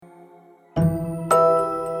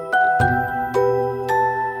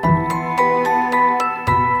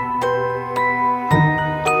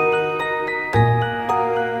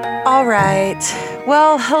right.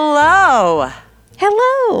 Well, hello.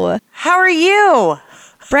 Hello. How are you?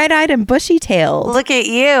 Bright-eyed and bushy-tailed. Look at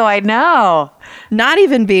you. I know. Not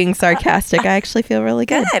even being sarcastic. I actually feel really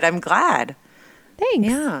good. Good. I'm glad. Thanks.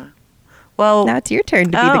 Yeah. Well, Now it's your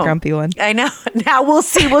turn to be the grumpy one. I know. Now we'll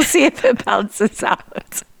see. We'll see if it bounces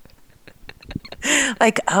out.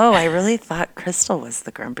 Like, I really thought Crystal was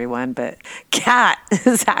the grumpy one, but Kat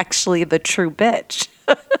is actually the true bitch.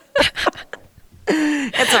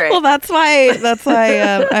 That's all right. Well, that's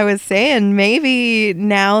why I was saying maybe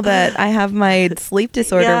now that I have my sleep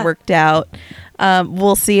disorder worked out,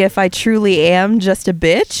 we'll see if I truly am just a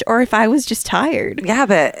bitch or if I was just tired. Yeah,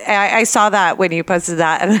 but I saw that when you posted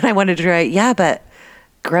that, and then I wanted to write, but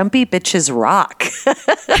grumpy bitches rock.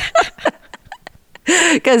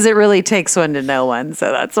 Because it really takes one to know one,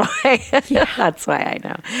 so that's why. That's why I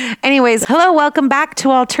know. Anyways, hello, welcome back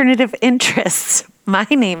to Alternative Interests. My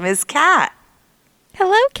name is Kat.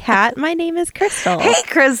 Hello, Kat. My name is Crystal. Hey,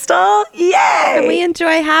 Crystal. Yay! And we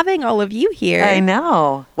enjoy having all of you here. I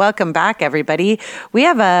know. Welcome back, everybody.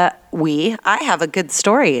 I have a good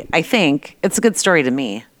story, I think. It's a good story to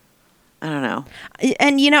me. I don't know.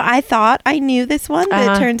 And, I thought I knew this one,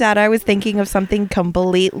 but it turns out I was thinking of something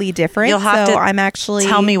completely different. You'll have to I'm actually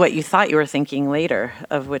tell me what you thought you were thinking later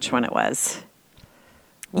of which one it was.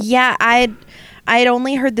 Yeah, I'd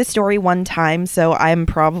only heard the story one time, so I'm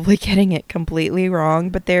probably getting it completely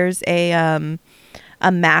wrong. But there's a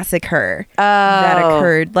massacre that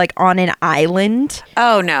occurred like on an island.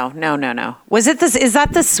 Oh no! Was it this? Is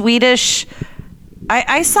that the Swedish?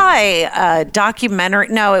 I saw a documentary.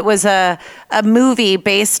 No, it was a movie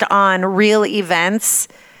based on real events,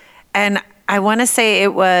 and I want to say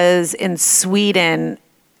it was in Sweden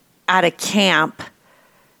at a camp,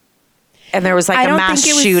 and there was like a mass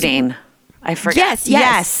shooting. I forget.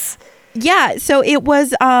 Yes. Yeah. So it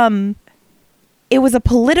was a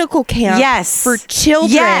political camp for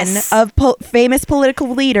children of famous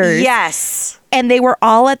political leaders. Yes. And they were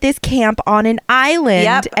all at this camp on an island.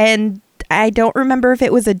 Yep. And I don't remember if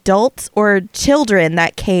it was adults or children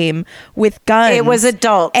that came with guns. It was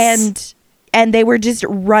adults. And they were just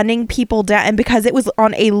running people down. And because it was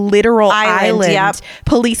on a literal island,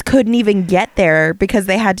 police couldn't even get there because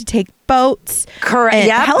they had to take boats. Correct.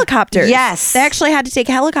 And helicopters. Yes. They actually had to take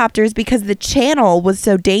helicopters because the channel was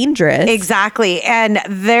so dangerous. Exactly. And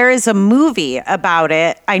there is a movie about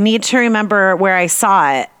it. I need to remember where I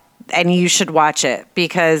saw it. And you should watch it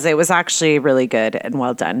because it was actually really good and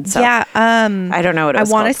well done. So yeah, I don't know what it was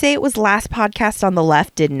I want to called. say it was Last Podcast on the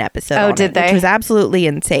Left did an episode. Oh, on did it, they? Which was absolutely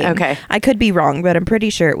insane. Okay, I could be wrong, but I'm pretty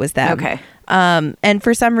sure it was them. Okay. And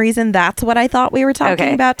for some reason, that's what I thought we were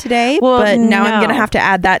talking about today. Well, but now I'm going to have to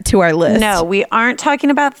add that to our list. No, we aren't talking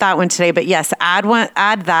about that one today. But yes, add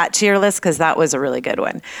that to your list because that was a really good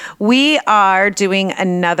one. We are doing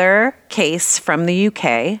another case from the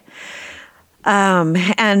UK.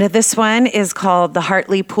 And this one is called the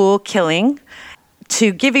Hartlepool killing.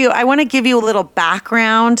 I want to give you a little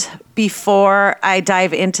background before I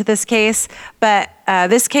dive into this case, but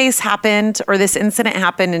this incident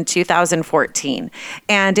happened in 2014.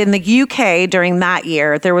 And in the UK during that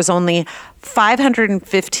year, there was only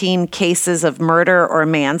 515 cases of murder or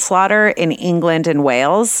manslaughter in England and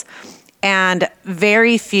Wales, and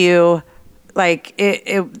very few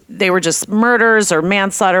they were just murders or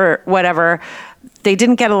manslaughter or whatever. They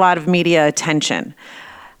didn't get a lot of media attention.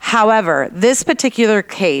 However, this particular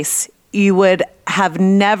case you would have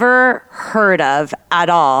never heard of at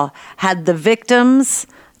all had the victims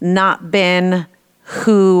not been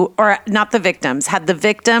had the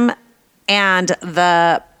victim and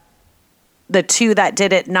the two that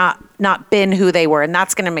did it not been who they were. And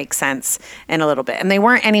that's going to make sense in a little bit. And they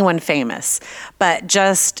weren't anyone famous, but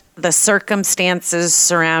just the circumstances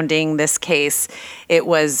surrounding this case, it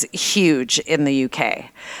was huge in the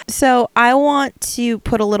UK. So I want to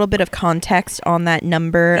put a little bit of context on that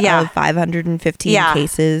number of 515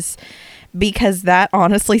 cases, because that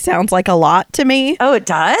honestly sounds like a lot to me. Oh, it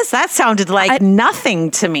does? That sounded like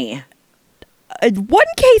nothing to me. One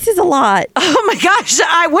case is a lot. Oh my gosh.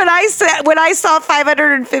 When I saw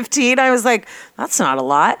 515, I was like, that's not a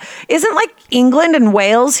lot. Isn't like England and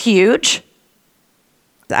Wales huge?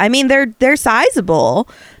 I mean, they're sizable,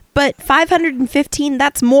 but 515,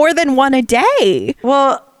 that's more than one a day.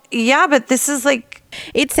 Well, yeah, but this is like...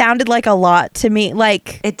 It sounded like a lot to me.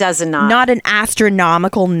 Like, it does not. Not an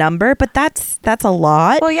astronomical number, but that's a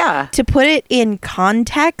lot. Well, yeah. To put it in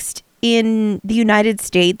context, in the United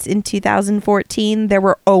States in 2014, there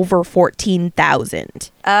were over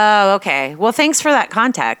 14,000. Oh, okay. Well, thanks for that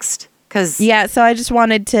context. Yeah, so I just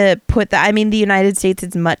wanted to put that. I mean, the United States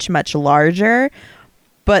is much, much larger,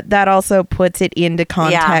 but that also puts it into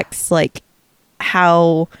context, like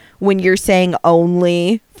how when you're saying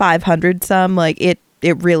only 500 some, like it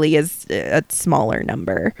really is a smaller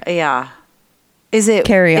number. Yeah. Is it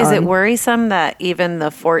Carry Is on. it worrisome that even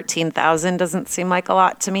the 14,000 doesn't seem like a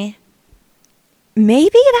lot to me? Maybe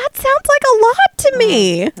that sounds like a lot to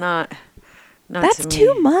me. Not That's to me.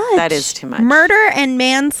 too much. That is too much. Murder and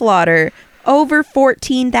manslaughter over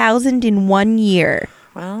 14,000 in 1 year.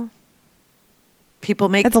 Well, people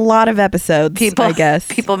make That's a lot of episodes, I guess.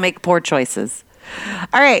 People make poor choices.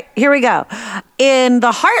 All right, here we go. In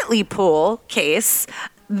the Hartlepool case,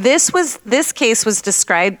 this case was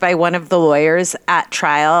described by one of the lawyers at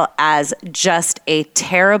trial as just a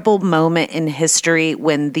terrible moment in history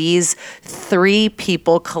when these three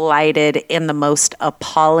people collided in the most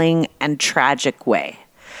appalling and tragic way.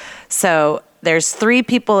 So there's three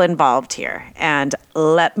people involved here, and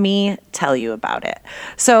let me tell you about it.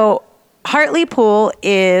 So Hartlepool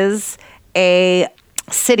is a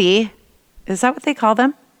city. Is that what they call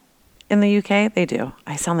them in the UK? They do.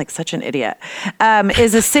 I sound like such an idiot.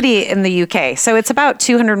 Is a city in the UK. So it's about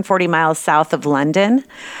 240 miles south of London.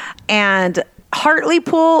 And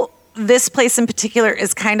Hartlepool, this place in particular,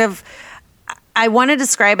 is kind of, I want to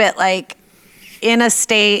describe it like in a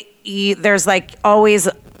state, there's like always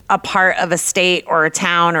a part of a state or a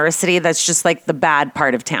town or a city that's just like the bad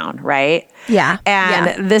part of town, right? Yeah.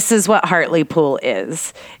 And this is what Hartlepool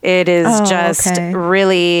is. It is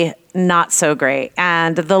really not so great.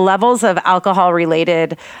 And the levels of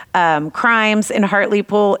alcohol-related crimes in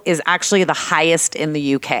Hartlepool is actually the highest in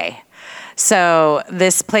the UK. So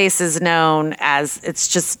this place is known as, it's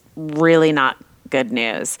just really not good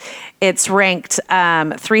news. It's ranked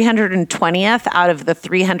 320th out of the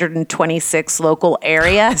 326 local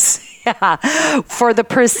areas for the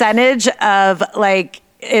percentage of, like,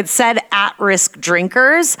 it said at-risk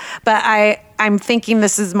drinkers, but I'm thinking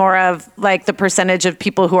this is more of like the percentage of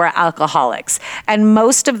people who are alcoholics. And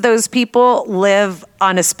most of those people live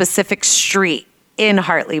on a specific street in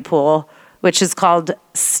Hartlepool, which is called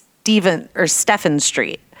Stephen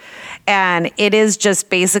Street. And it is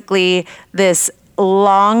just basically this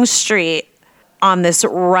long street on this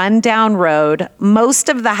rundown road. Most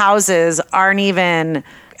of the houses aren't even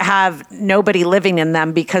have nobody living in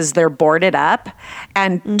them because they're boarded up.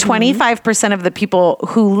 And 25% of the people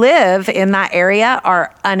who live in that area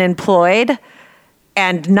are unemployed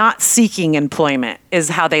and not seeking employment is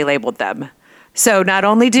how they labeled them. So not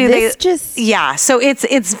only do so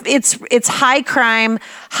it's high crime,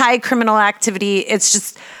 high criminal activity. It's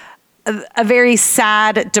just a very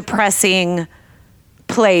sad, depressing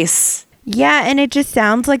place. Yeah, and it just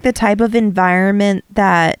sounds like the type of environment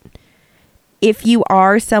that if you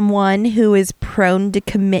are someone who is prone to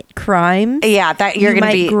commit crimes, that you're going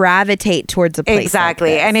to be gravitate towards a place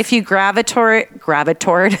exactly. like this. And if you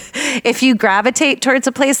if you gravitate towards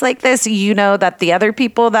a place like this, you know that the other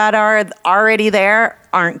people that are already there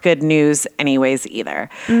aren't good news anyways either.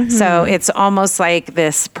 So it's almost like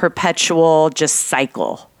this perpetual just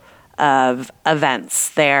cycle of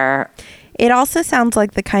events there. It also sounds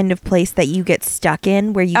like the kind of place that you get stuck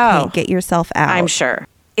in where you can't get yourself out. I'm sure.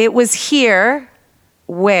 It was here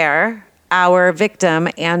where our victim,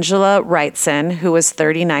 Angela Wrightson, who was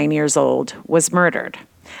 39 years old, was murdered.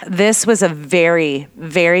 This was a very,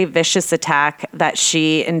 very vicious attack that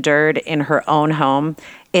she endured in her own home.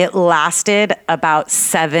 It lasted about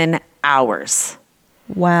 7 hours.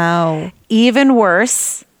 Wow. Even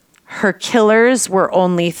worse, her killers were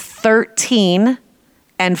only 13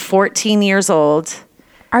 and 14 years old.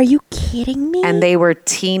 Are you kidding me? And they were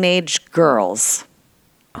teenage girls.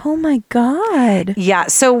 Oh my God. Yeah.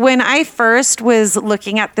 So when I first was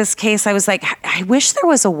looking at this case, I was like, I wish there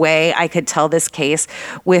was a way I could tell this case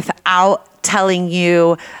without telling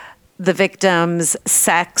you the victim's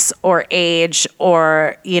sex or age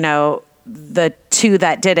or, the two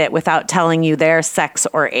that did it without telling you their sex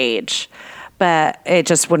or age. But it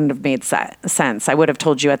just wouldn't have made sense. I would have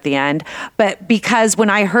told you at the end. But because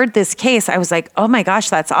when I heard this case, I was like, oh my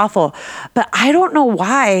gosh, that's awful. But I don't know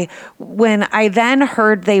why. When I then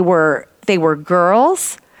heard they were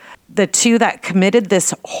girls, the two that committed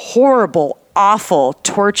this horrible, awful,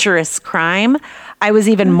 torturous crime, I was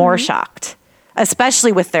even more shocked,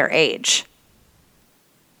 especially with their age.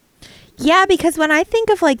 Yeah, because when I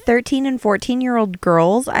think of like 13 and 14-year-old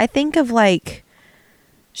girls, I think of like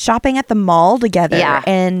shopping at the mall together Yeah.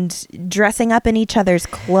 and dressing up in each other's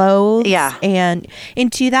clothes. Yeah. And in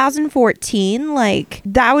 2014, like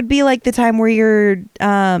that would be like the time where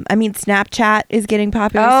Snapchat is getting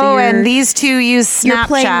popular. Oh, and these two use Snapchat. You're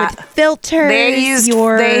playing with filters.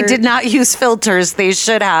 They did not use filters. They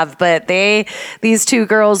should have, but these two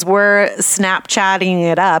girls were Snapchatting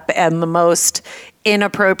it up in the most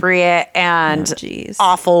inappropriate and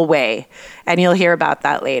awful way. And you'll hear about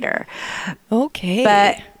that later.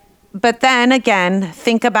 Okay. But then again,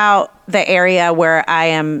 think about the area where I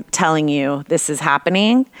am telling you this is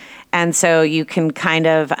happening. And so you can kind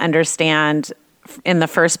of understand in the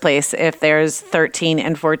first place if there's 13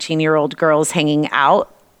 and 14-year-old girls hanging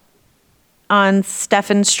out on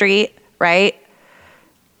Stephen Street, right?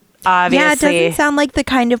 Obviously. Yeah, it doesn't sound like the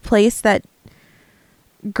kind of place that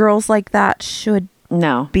girls like that should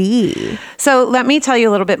be. So let me tell you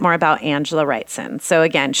a little bit more about Angela Wrightson. So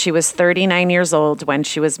again, she was 39 years old when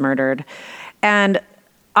she was murdered. And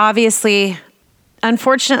obviously,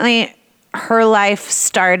 unfortunately, her life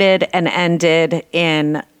started and ended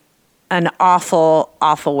in an awful,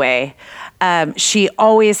 awful way. She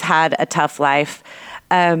always had a tough life.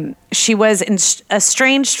 She was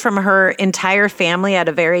estranged from her entire family at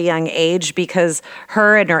a very young age because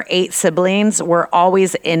her and her 8 siblings were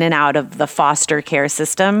always in and out of the foster care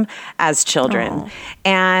system as children. Oh.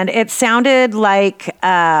 And it sounded like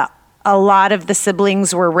a lot of the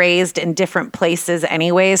siblings were raised in different places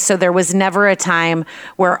anyways, so there was never a time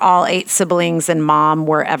where all 8 siblings and mom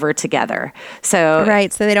were ever together. So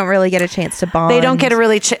right, so they don't really get a chance to bond. They don't get a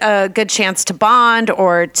really good chance to bond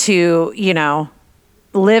or to,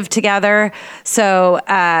 live together. So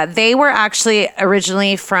they were actually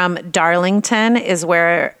originally from Darlington is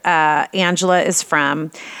where Angela is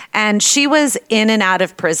from. And she was in and out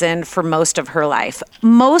of prison for most of her life,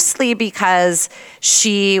 mostly because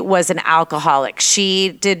she was an alcoholic.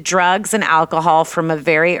 She did drugs and alcohol from a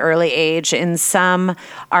very early age. In some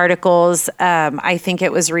articles, I think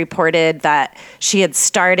it was reported that she had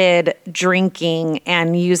started drinking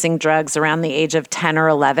and using drugs around the age of 10 or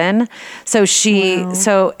 11.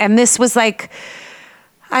 And this was like,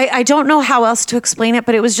 I don't know how else to explain it,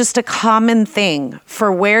 but it was just a common thing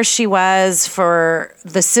for where she was, for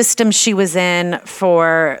the system she was in,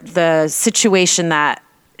 for the situation that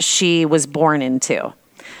she was born into,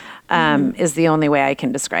 is the only way I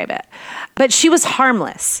can describe it. But she was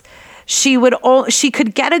harmless. She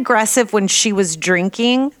could get aggressive when she was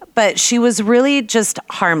drinking, but she was really just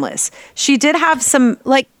harmless. She did have some...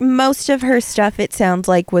 Like, most of her stuff, it sounds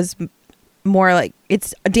like, was more like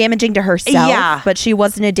it's damaging to herself, but she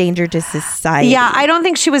wasn't a danger to society. Yeah, I don't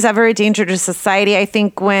think she was ever a danger to society. I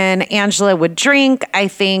think when Angela would drink, I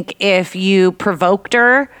think if you provoked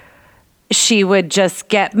her, she would just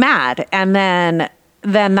get mad. And then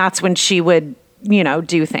that's when she would,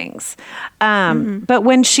 do things. But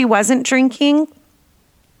when she wasn't drinking,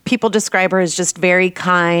 people describe her as just very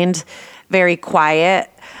kind, very quiet.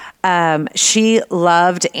 She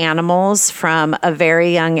loved animals from a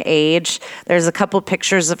very young age. There's a couple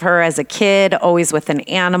pictures of her as a kid, always with an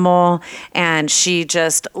animal. And she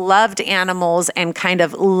just loved animals and kind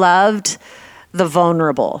of loved the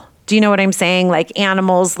vulnerable. Do you know what I'm saying? Like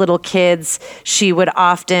animals, little kids, she would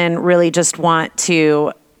often really just want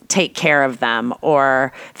to take care of them,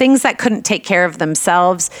 or things that couldn't take care of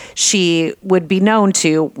themselves. She would be known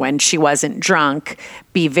to, when she wasn't drunk,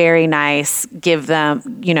 be very nice, give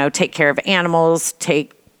them, take care of animals,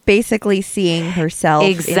 basically seeing herself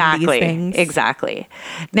in these things. Exactly.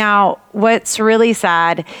 Now, what's really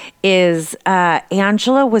sad is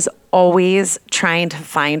Angela was always trying to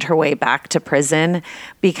find her way back to prison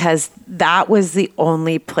because that was the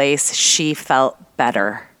only place she felt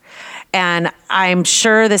better. And I'm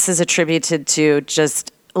sure this is attributed to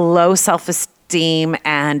just low self-esteem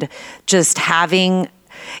and just having,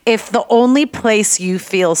 if the only place you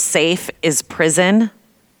feel safe is prison,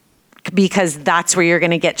 because that's where you're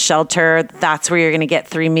going to get shelter, that's where you're going to get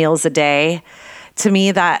 3 meals a day. To me,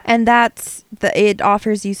 it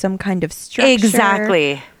offers you some kind of structure.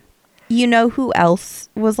 Exactly. You know who else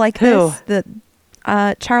was like this?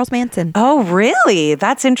 Charles Manson. Oh, really?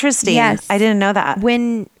 That's interesting. Yes. I didn't know that.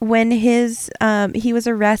 When he was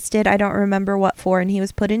arrested, I don't remember what for, and he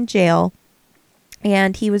was put in jail,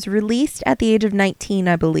 and he was released at the age of 19,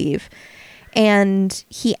 I believe, and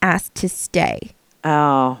he asked to stay.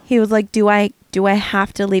 Oh. He was like, do I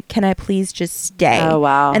have to leave? Can I please just stay? Oh,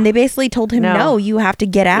 wow. And they basically told him, no, you have to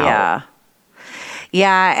get out. Yeah.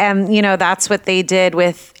 Yeah, and that's what they did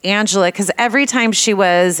with Angela, because every time she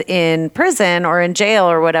was in prison or in jail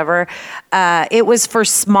or whatever, it was for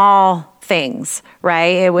small things,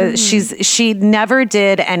 right? It was she never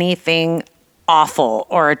did anything awful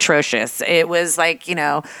or atrocious. It was like,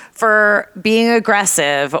 for being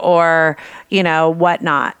aggressive or,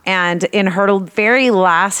 whatnot. And in her very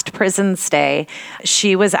last prison stay,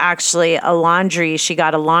 she was actually she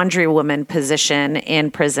got a laundrywoman position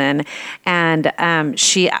in prison. And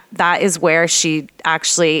that is where she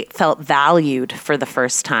actually felt valued for the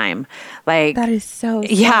first time. Like, that is so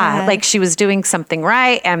sad. Yeah, like she was doing something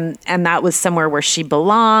right, and that was somewhere where she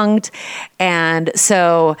belonged. And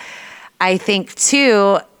so I think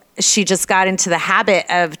too, she just got into the habit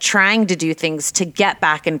of trying to do things to get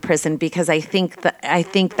back in prison, because I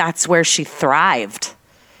think that's where she thrived.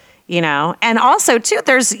 And also too,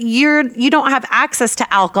 you don't have access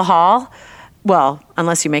to alcohol. Well,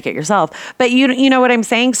 unless you make it yourself, but you know what I'm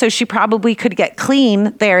saying? So she probably could get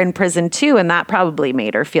clean there in prison too. And that probably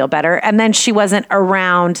made her feel better. And then she wasn't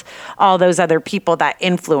around all those other people that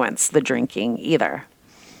influenced the drinking either.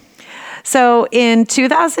 So in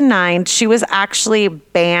 2009, she was actually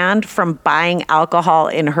banned from buying alcohol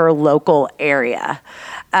in her local area.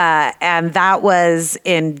 And that was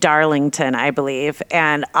in Darlington, I believe.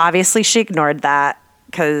 And obviously she ignored that,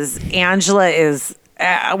 because Angela is...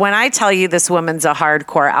 when I tell you this woman's a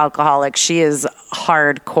hardcore alcoholic, she is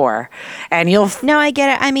hardcore. And No, I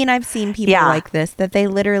get it. I mean, I've seen people like this, that they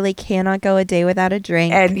literally cannot go a day without a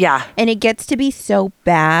drink. And it gets to be so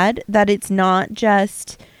bad that it's not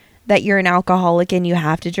just that you're an alcoholic and you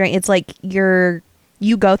have to drink. It's like you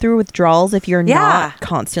go through withdrawals if you're not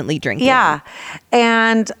constantly drinking. Yeah.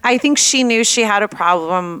 And I think she knew she had a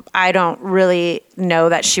problem. I don't really know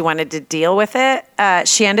that she wanted to deal with it.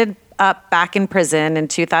 She ended up back in prison in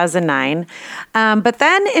 2009. But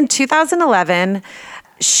then in 2011,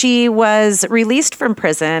 she was released from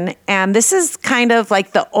prison. And this is kind of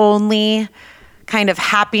like the only kind of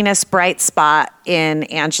happiness bright spot in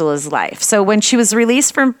Angela's life. So when she was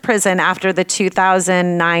released from prison after the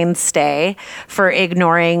 2009 stay for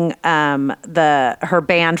ignoring her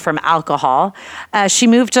ban from alcohol, she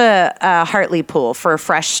moved to Hartlepool for a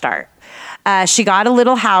fresh start. She got a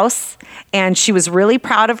little house, and she was really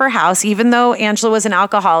proud of her house. Even though Angela was an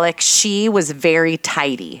alcoholic, she was very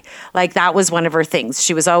tidy. Like, that was one of her things.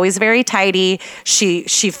 She was always very tidy. She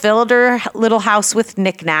filled her little house with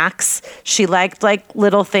knickknacks. She liked like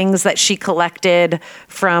little things that she collected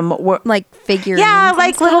from like figurines. Yeah,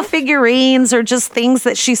 like little figurines or just things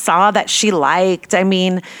that she saw that she liked. I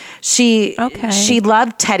mean, she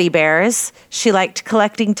loved teddy bears. She liked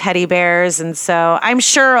collecting teddy bears, and so I'm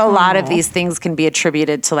sure a lot of these things can be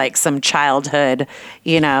attributed to like some childhood,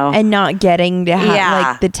 and not getting to have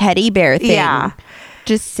like the teddy bear thing. Yeah.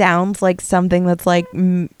 Just sounds like something that's like,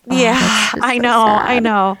 I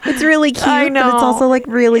know. It's really cute, I know. but it's also like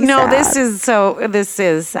really sad. No, this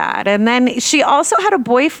is sad. And then she also had a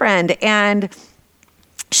boyfriend, and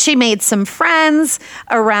she made some friends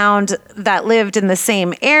around that lived in the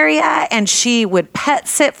same area, and she would pet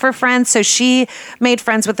sit for friends. So she made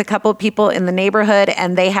friends with a couple of people in the neighborhood,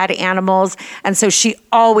 and they had animals. And so she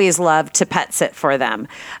always loved to pet sit for them.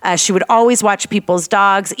 She would always watch people's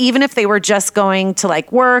dogs, even if they were just going to like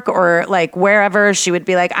work or like wherever. She would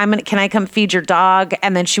be like, can I come feed your dog?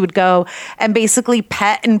 And then she would go and basically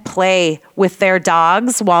pet and play with their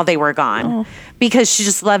dogs while they were gone. Because she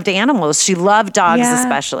just loved animals. She loved dogs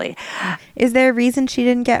especially. Is there a reason she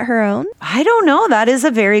didn't get her own? I don't know. That is a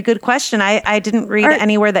very good question. I didn't read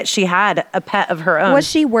anywhere that she had a pet of her own. Was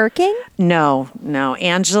she working? No.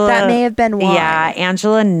 Angela. That may have been why. Yeah,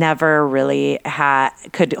 Angela never really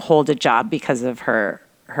could hold a job because of her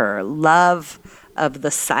love of the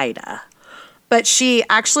cider. But she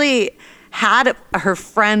actually had her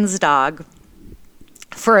friend's dog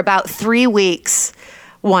for about 3 weeks.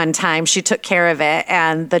 One time she took care of it,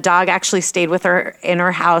 and the dog actually stayed with her in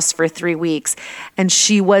her house for 3 weeks, and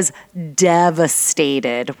she was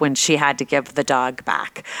devastated when she had to give the dog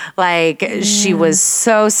back. Like, she was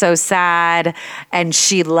so sad, and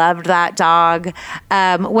she loved that dog.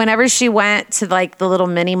 Whenever she went to like the little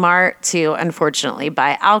mini mart to unfortunately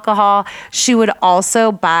buy alcohol, she would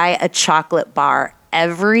also buy a chocolate bar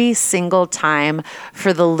every single time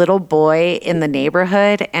for the little boy in the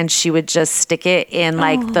neighborhood, and she would just stick it in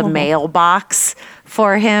like the mailbox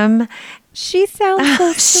for him. She sounds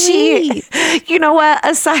so sweet. You know what?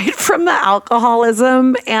 Aside from the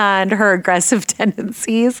alcoholism and her aggressive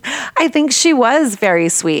tendencies, I think she was very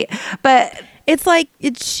sweet. But it's like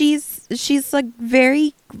she's like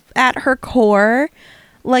very at her core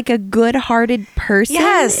like a good-hearted person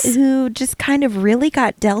who just kind of really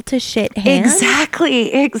got dealt a shit hand.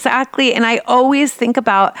 Exactly. And I always think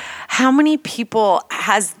about how many people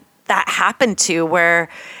has that happened to where,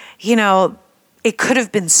 it could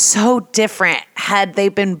have been so different had they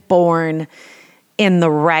been born in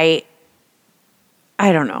the right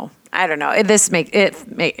I don't know. I don't know.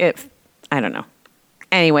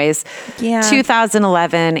 Anyways, Yeah.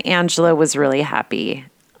 2011, Angela was really happy.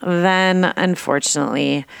 Then,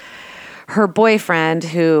 unfortunately, her boyfriend,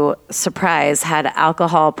 who, surprise, had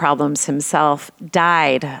alcohol problems himself,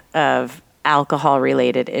 died of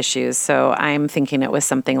alcohol-related issues. So I'm thinking it was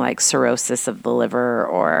something like cirrhosis of the liver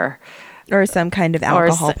or some kind of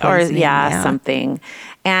alcohol poisoning. Something.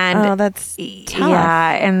 And that's tough.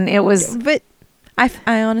 Yeah, and it was. But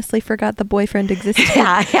I honestly forgot the boyfriend existed.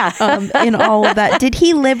 Yeah. In all of that, did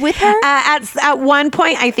he live with her? At one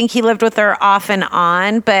point, I think he lived with her off and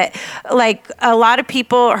on. But like a lot of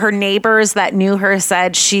people, her neighbors that knew her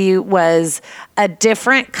said she was a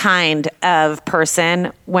different kind of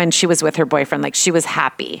person when she was with her boyfriend. Like she was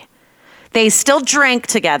happy. They still drank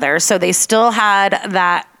together, so they still had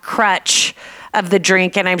that crutch of the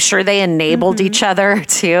drink, and I'm sure they enabled each other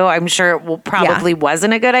too. I'm sure it probably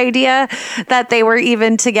wasn't a good idea that they were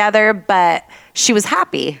even together, but she was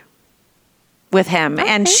happy with him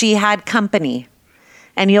and she had company.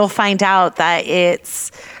 And you'll find out that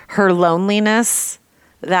it's her loneliness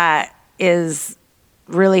that is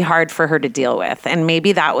really hard for her to deal with. And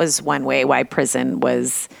maybe that was one way why prison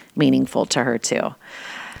was meaningful to her too.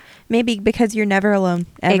 Maybe because you're never alone.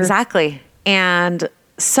 Ever. Exactly. And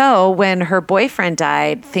so when her boyfriend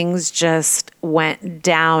died, things just went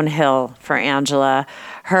downhill for Angela.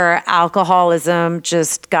 Her alcoholism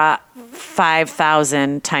just got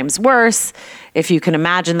 5,000 times worse, if you can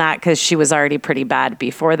imagine that, because she was already pretty bad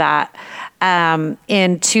before that.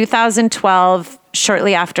 In 2012,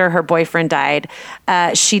 shortly after her boyfriend died,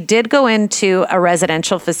 she did go into a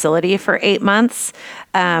residential facility for 8 months.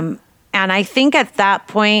 And I think at that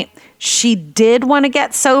point, she did want to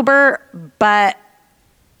get sober, but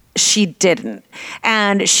she didn't.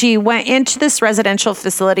 And she went into this residential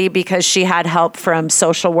facility because she had help from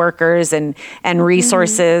social workers and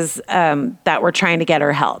resources that were trying to get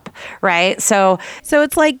her help, right? So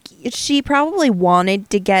it's like she probably wanted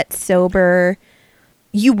to get sober.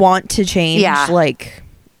 You want to change, like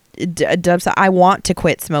I want to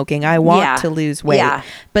quit smoking. I want to lose weight. Yeah.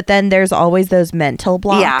 But then there's always those mental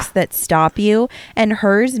blocks that stop you. And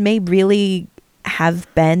hers may really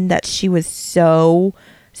have been that she was so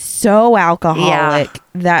alcoholic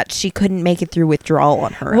that she couldn't make it through withdrawal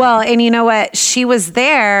on her own. Well, and you know what? She was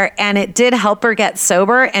there and it did help her get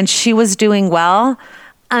sober and she was doing well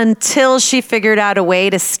until she figured out a way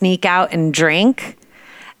to sneak out and drink.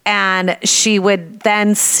 And she would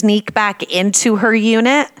then sneak back into her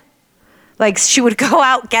unit. Like she would go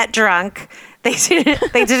out, get drunk. They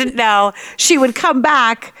didn't know. She would come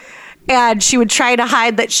back and she would try to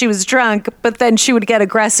hide that she was drunk, but then she would get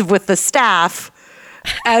aggressive with the staff.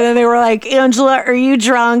 And then they were like, Angela, are you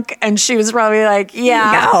drunk? And she was probably like,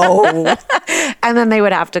 yeah. No. And then they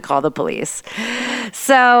would have to call the police.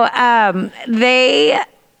 So they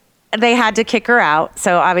had to kick her out.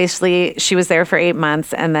 So obviously she was there for 8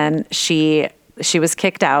 months and then she was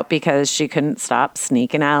kicked out because she couldn't stop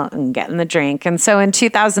sneaking out and getting the drink. And so in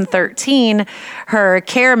 2013, her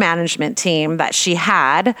care management team that she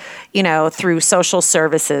had, through social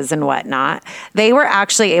services and whatnot, they were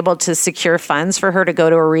actually able to secure funds for her to go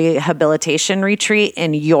to a rehabilitation retreat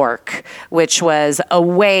in York, which was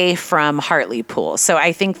away from Hartlepool. So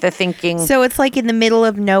I think the thinking... So it's like in the middle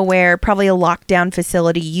of nowhere, probably a lockdown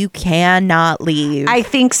facility. You cannot leave. I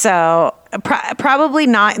think so. Probably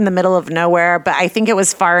not in the middle of nowhere, but I think it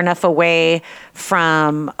was far enough away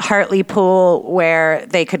from Hartlepool where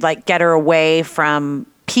they could get her away from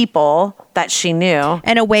people that she knew.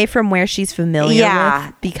 And away from where she's familiar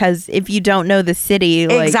with. Because if you don't know the city...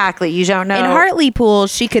 exactly. You don't know. In Hartlepool,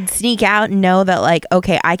 she could sneak out and know that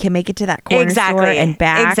okay, I can make it to that corner store and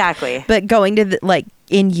back. Exactly. But going to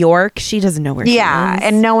in York, she doesn't know where she is. Yeah,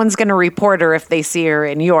 and no one's going to report her if they see her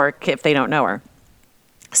in York if they don't know her.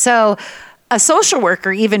 So a social worker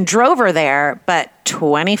even drove her there, but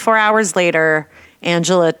 24 hours later,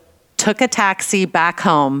 Angela took a taxi back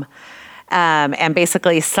home and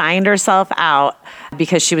basically signed herself out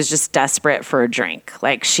because she was just desperate for a drink.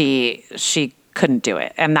 She couldn't do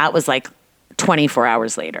it. And that was 24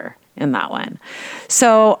 hours later in that one.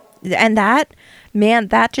 So, and that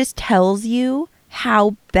just tells you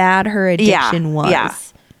how bad her addiction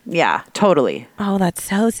was. Yeah, totally. Oh, that's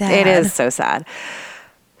so sad. It is so sad.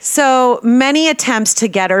 So many attempts to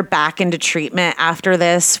get her back into treatment after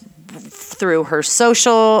this through her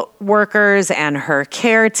social workers and her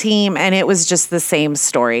care team, and it was just the same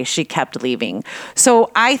story. She kept leaving. So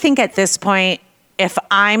I think at this point, if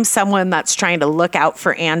I'm someone that's trying to look out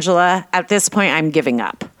for Angela, at this point, I'm giving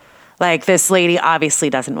up. This lady obviously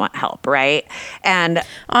doesn't want help, right? And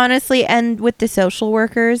honestly, and with the social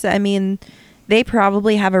workers, I mean... they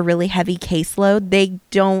probably have a really heavy caseload. They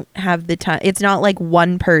don't have the time. It's not like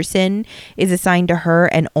one person is assigned to her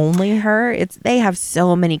and only her. They have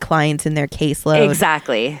so many clients in their caseload.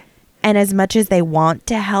 Exactly. And as much as they want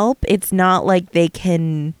to help, it's not like they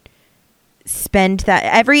can spend that.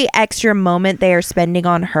 Every extra moment they are spending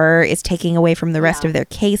on her is taking away from the rest of their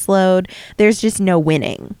caseload. There's just no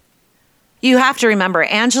winning. You have to remember,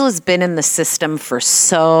 Angela's been in the system for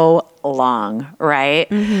so long, right?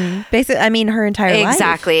 Mm-hmm. Basically, I mean, her entire life.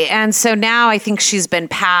 Exactly. And so now I think she's been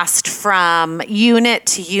passed from unit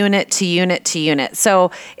to unit to unit to unit. So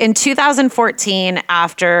in 2014,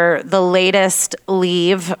 after the latest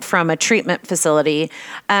leave from a treatment facility,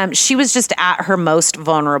 she was just at her most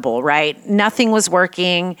vulnerable, right? Nothing was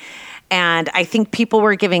working. And I think people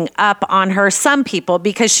were giving up on her, some people,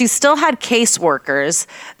 because she still had caseworkers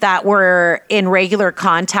that were in regular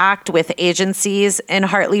contact with agencies in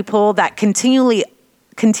Hartlepool that continually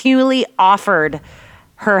offered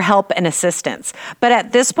her help and assistance. But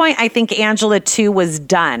at this point, I think Angela too was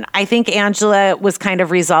done. I think Angela was kind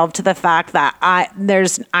of resolved to the fact that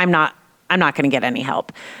I'm not going to get any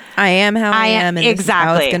help. I am how I am, and exactly, this is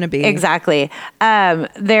how it's going to be. Exactly.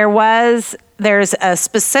 There's a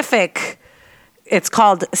specific, it's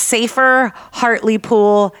called Safer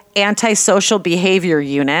Hartlepool Antisocial Behavior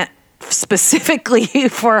Unit, specifically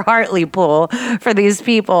for Hartlepool, for these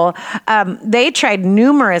people. They tried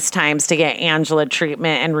numerous times to get Angela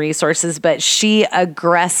treatment and resources, but she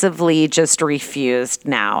aggressively just refused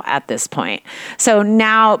now at this point. So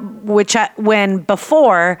now, when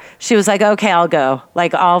before she was like, okay, I'll go.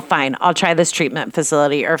 Like, I'll try this treatment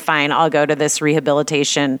facility, or fine, I'll go to this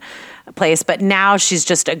rehabilitation place. But now she's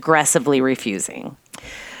just aggressively refusing.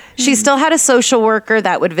 She still had a social worker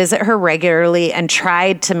that would visit her regularly and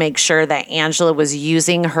tried to make sure that Angela was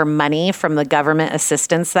using her money from the government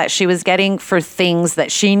assistance that she was getting for things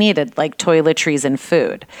that she needed, like toiletries and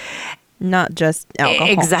food. Not just alcohol.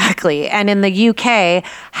 Exactly. And in the UK,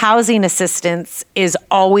 housing assistance is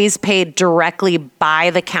always paid directly by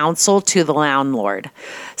the council to the landlord.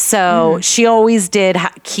 So she always did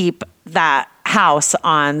keep that house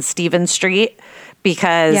on Stephen Street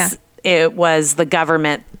because it was the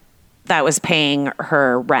government that was paying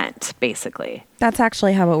her rent, basically. That's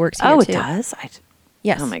actually how it works here, too. too. It does?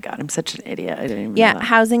 Yes. Oh, my God. I'm such an idiot. I didn't even know Yeah, that.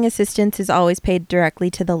 housing assistance is always paid directly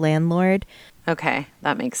to the landlord. Okay.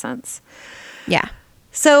 That makes sense. Yeah.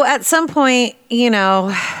 So at some point,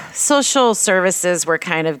 social services were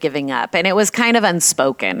kind of giving up, and it was kind of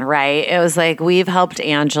unspoken, right? It was like, we've helped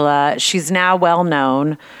Angela. She's now well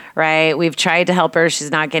known, right? We've tried to help her.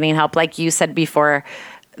 She's not getting help. Like you said before,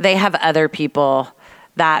 they have other people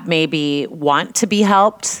that maybe want to be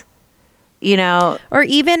helped, Or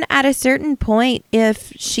even at a certain point,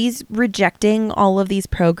 if she's rejecting all of these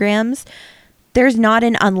programs, there's not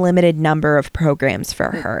an unlimited number of programs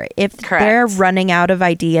for her. If they're running out of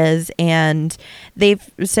ideas and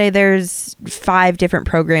there's 5 different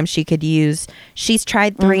programs she could use, she's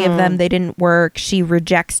tried 3 of them, they didn't work. She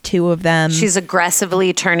rejects 2 of them. She's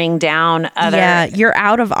aggressively turning down other. Yeah, you're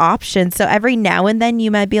out of options. So every now and then you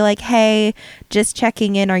might be like, hey, just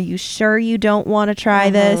checking in. Are you sure you don't want to try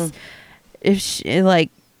this?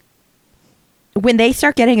 When they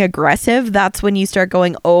start getting aggressive, that's when you start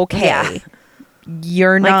going, okay. Yeah.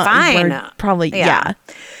 You're not fine. Probably, yeah.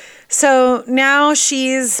 So now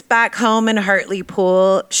she's back home in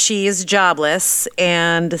Hartlepool. She's jobless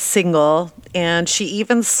and single, and she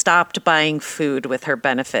even stopped buying food with her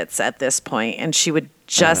benefits at this point, and she would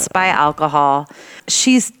just buy alcohol.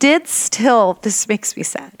 This makes me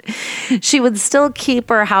sad. She would still keep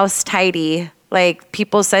her house tidy. Like,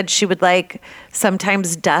 people said she would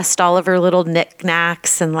sometimes dust all of her little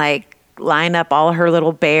knickknacks and line up all her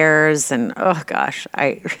little bears, and oh gosh,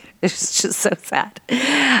 it's just so sad.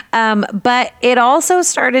 But it also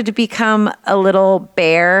started to become a little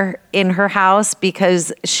bare in her house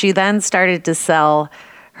because she then started to sell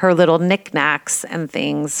her little knickknacks and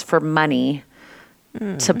things for money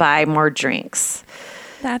to buy more drinks.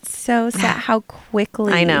 That's so sad how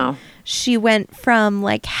quickly I know. She went from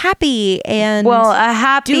happy and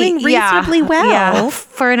doing reasonably well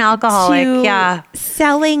for an alcoholic, to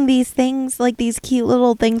selling these things, these cute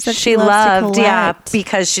little things that she loved, to collect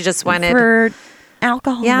because she just wanted for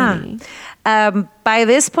alcohol money. By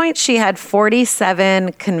this point, she had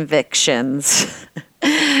 47 convictions,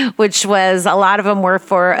 which was a lot of them were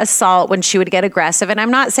for assault when she would get aggressive. And I'm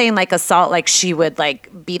not saying assault like she would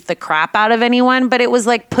beat the crap out of anyone, but it was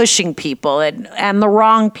pushing people and the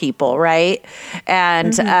wrong people, right?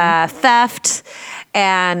 And theft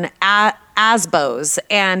and ASBOs.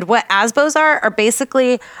 And what ASBOs are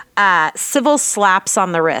basically civil slaps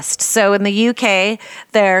on the wrist. So in the UK,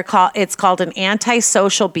 it's called an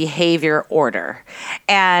antisocial behavior order.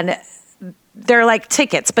 And they're like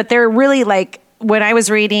tickets, but they're really like, when I was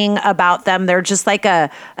reading about them, they're just like a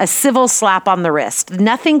civil slap on the wrist.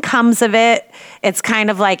 Nothing comes of it. It's kind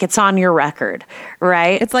of like it's on your record,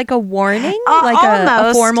 right? It's like a warning, like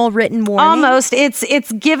a formal written warning. Almost.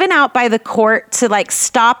 It's given out by the court to like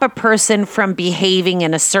stop a person from behaving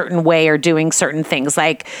in a certain way or doing certain things.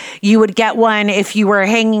 Like you would get one if you were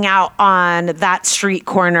hanging out on that street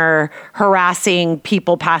corner harassing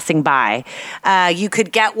people passing by. You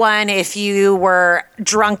could get one if you were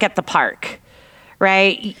drunk at the park.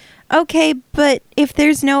 Right? Okay, but if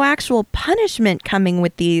there's no actual punishment coming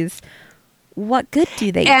with these, what good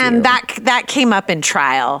do they do? And that came up in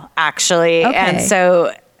trial, actually. Okay. And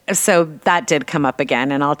so that did come up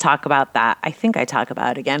again, and I'll talk about that. I think I talk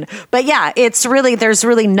about it again. But yeah, there's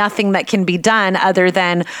really nothing that can be done other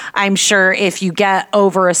than, I'm sure, if you get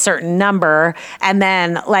over a certain number and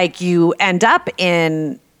then like you end up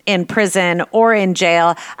in prison or in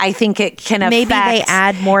jail, I think it can affect. Maybe they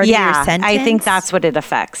add more to your sentence. I think that's what it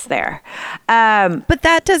affects there. But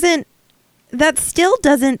that still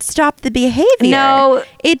doesn't stop the behavior. No.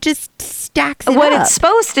 It just stacks it What up. it's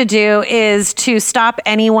supposed to do is to stop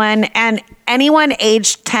anyone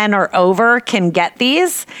aged 10 or over can get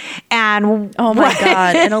these. And oh my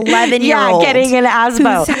God, an 11-year-old getting an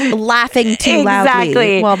ASBO. Who's laughing too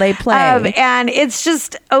loudly while they play. And it's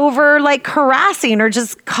just over like harassing or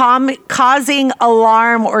just causing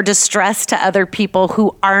alarm or distress to other people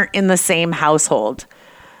who aren't in the same household.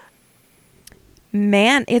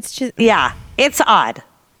 Man, it's just... Yeah, it's odd.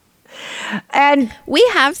 And we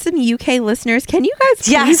have some UK listeners. Can you guys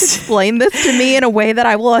please Yes. explain this to me in a way that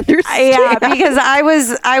I will understand? yeah, because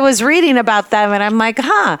I was reading about them and I'm like,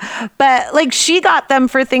 but like she got them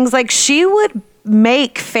for things like she would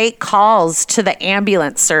make fake calls to the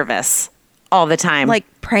ambulance service all the time. Like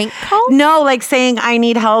prank calls? No, like saying I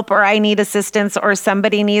need help or I need assistance or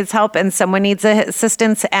somebody needs help and someone needs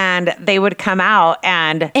assistance, and they would come out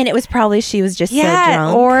and it was probably she was just so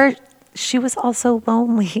drunk. Or she was also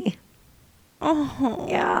lonely. Oh.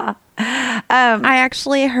 Yeah. I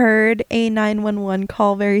actually heard a 911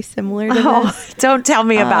 call very similar to this. Don't tell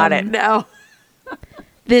me about it. No.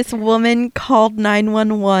 This woman called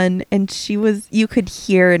 911 and you could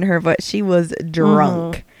hear in her voice, she was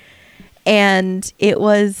drunk. Mm-hmm. And it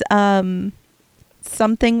was,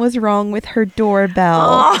 something was wrong with her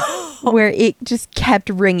doorbell where it just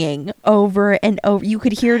kept ringing over and over. You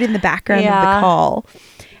could hear it in the background of the call.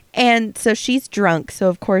 And so she's drunk. So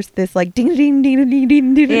of course this like ding ding ding ding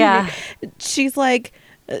ding ding. Yeah. She's like,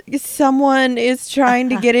 someone is trying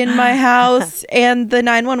to get in my house, and the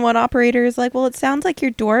 911 operator is like, well, it sounds like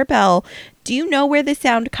your doorbell. Do you know where the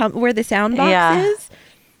sound box is?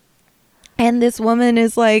 And this woman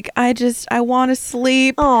is like, I want to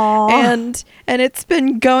sleep. Aww. And it's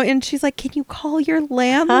been going, and she's like, can you call your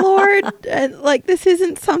landlord? And like, this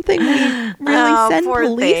isn't something we really send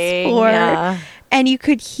police for. Yeah. And you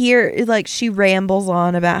could hear, like, she rambles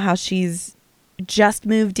on about how she's just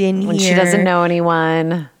moved in when here. she doesn't know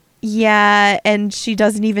anyone. Yeah, and she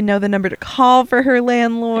doesn't even know the number to call for her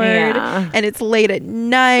landlord. Yeah. And it's late at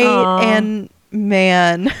night. Aww. And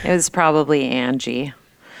man. It was probably Angie.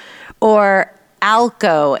 Or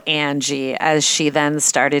Alco Angie, as she then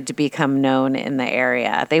started to become known in the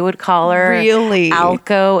area. They would call her really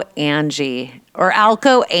Alco Angie or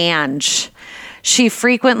Alco Ange. She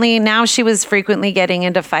was frequently getting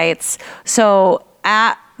into fights. So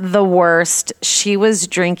at the worst, she was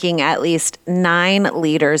drinking at least 9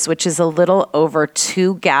 liters, which is a little over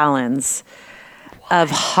 2 gallons of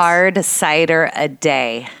hard cider a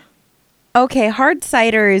day. Okay, hard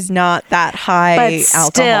cider is not that high but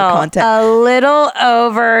alcohol content. A little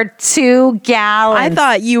over 2 gallons. I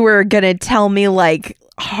thought you were going to tell me like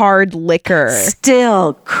hard liquor.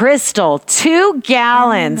 Still, Crystal, 2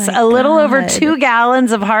 gallons. Oh a little God. over 2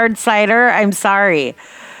 gallons of hard cider. I'm sorry.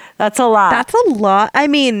 That's a lot. That's a lot. I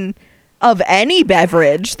mean, of any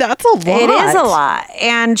beverage, that's a lot. It is a lot.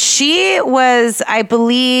 And she was, I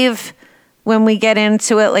believe, when we get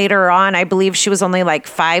into it later on, I believe she was only like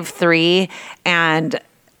 5'3" and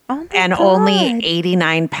only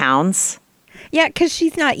 89 pounds. Yeah, because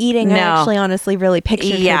she's not eating. No. I actually honestly really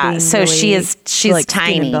pictured her being so really, she's like,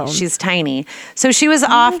 tiny. She's tiny. So she was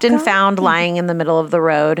often found lying in the middle of the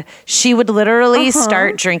road. She would literally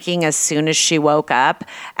start drinking as soon as she woke up,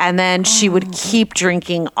 and then she would keep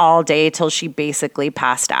drinking all day till she basically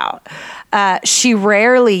passed out. She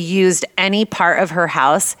rarely used any part of her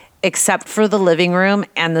house except for the living room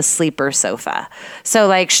and the sleeper sofa. So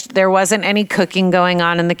like there wasn't any cooking going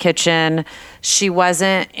on in the kitchen. She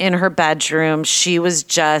wasn't in her bedroom. She was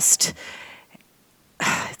just,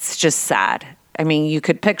 it's just sad. I mean, you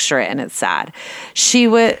could picture it and it's sad. She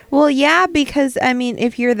would. Well, yeah, because I mean,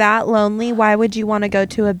 if you're that lonely, why would you want to go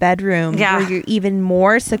to a bedroom where you're even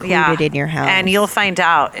more secluded in your house? And you'll find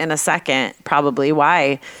out in a second probably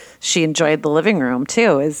why she enjoyed the living room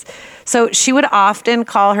too. So she would often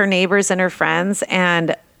call her neighbors and her friends,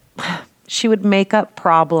 and she would make up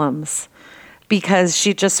problems because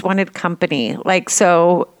she just wanted company. Like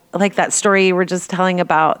that story you were just telling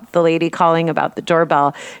about the lady calling about the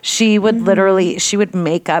doorbell. She would literally, she would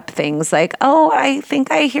make up things like, oh, I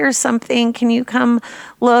think I hear something. Can you come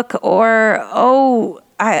look? Or, oh,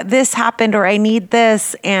 this happened, or I need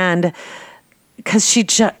this. And because she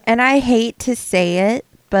just. And I hate to say it,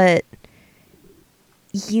 but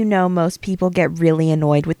most people get really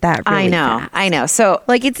annoyed with that really fast. I know. So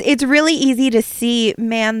like it's really easy to see,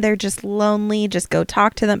 man, they're just lonely, just go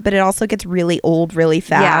talk to them, but it also gets really old really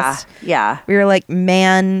fast. Yeah. We were like,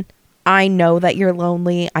 man, I know that you're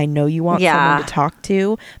lonely. I know you want someone to talk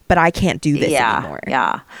to, but I can't do this anymore.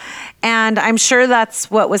 Yeah. And I'm sure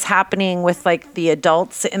that's what was happening with like the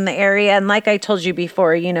adults in the area. And like I told you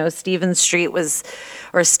before, Stephen Street was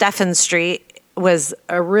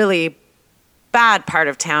a really bad part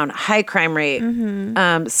of town, high crime rate.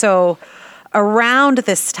 So around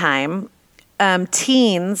this time,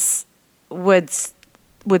 teens would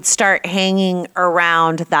start hanging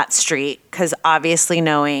around that street because obviously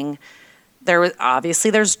knowing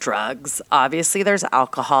there's drugs, obviously there's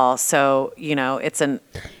alcohol. So, it's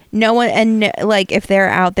no one, and like if they're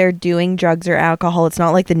out there doing drugs or alcohol, it's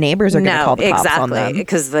not like the neighbors are going to call the cops on them. Exactly,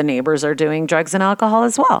 because the neighbors are doing drugs and alcohol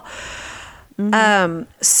as well.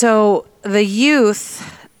 So the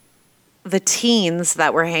youth, the teens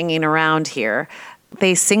that were hanging around here,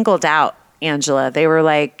 they singled out Angela. They were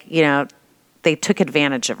like, they took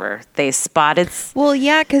advantage of her. They spotted. Well,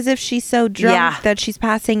 yeah, because if she's so drunk that she's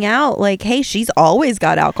passing out, like, hey, she's always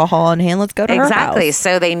got alcohol on hand. Let's go to her house. Exactly.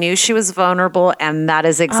 So they knew she was vulnerable, and that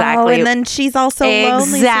is exactly. Oh, and then she's also lonely.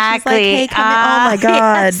 So she's like, hey, come in. Oh my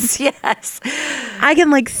God. Yes. I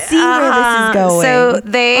can see where this is going. So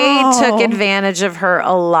they took advantage of her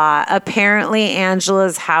a lot. Apparently,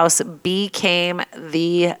 Angela's house became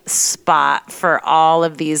the spot for all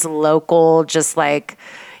of these local, just like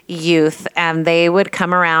youth, and they would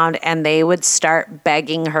come around and they would start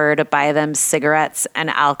begging her to buy them cigarettes and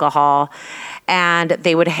alcohol, and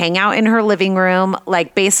they would hang out in her living room,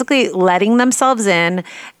 like basically letting themselves in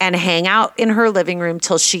and hang out in her living room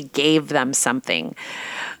till she gave them something,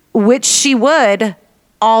 which she would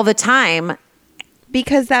all the time,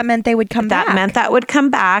 because that meant they would come back. That meant that would come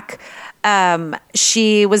back.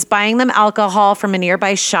 She was buying them alcohol from a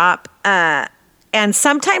nearby shop, and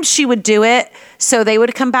sometimes she would do it so they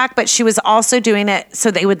would come back, but she was also doing it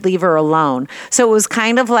so they would leave her alone. So it was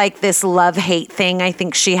kind of like this love-hate thing I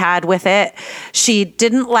think she had with it. She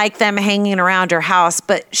didn't like them hanging around her house,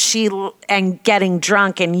 and getting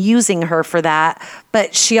drunk and using her for that.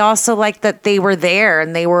 But she also liked that they were there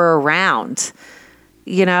and they were around,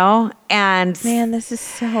 and man, this is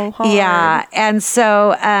so hard. Yeah. And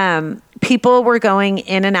so, people were going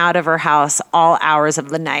in and out of her house all hours of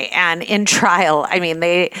the night. And in trial, I mean,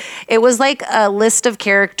 it was like a list of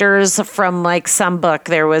characters from like some book.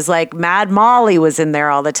 There was like Mad Molly was in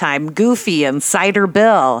there all the time, Goofy and Cider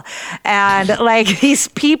Bill. And like these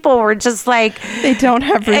people were just like, they don't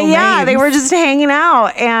have real names. They were just hanging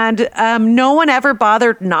out, and no one ever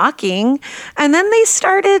bothered knocking. And then they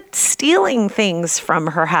started stealing things from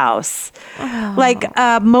her house, like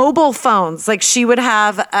mobile phones. Like she would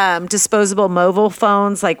have disposable mobile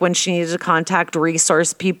phones, like when she needed to contact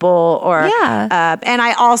resource people, or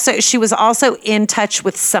and she was also in touch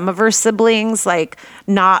with some of her siblings, like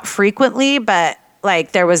not frequently, but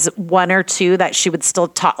like there was one or two that she would still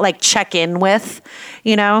check in with,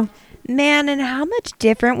 Man, and how much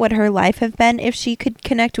different would her life have been if she could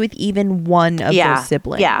connect with even one of those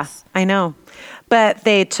siblings? Yeah, I know. But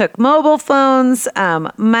they took mobile phones,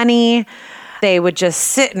 money. They would just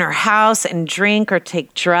sit in her house and drink or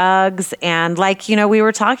take drugs. And we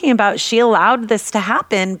were talking about, she allowed this to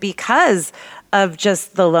happen because of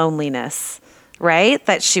just the loneliness, right?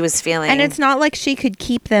 That she was feeling. And it's not like she could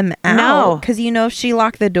keep them out. No. Because, if she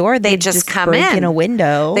locked the door, they'd just come break in a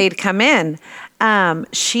window. They'd come in.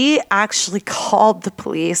 She actually called the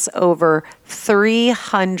police over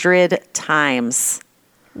 300 times.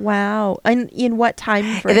 Wow. And in what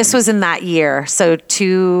time frame? This was in that year. So 2, in what time frame?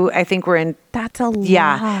 this was in that year. So 2, I think we're in. That's a lot.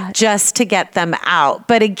 Yeah, just to get them out.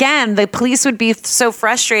 But again, the police would be so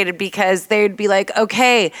frustrated because they'd be like,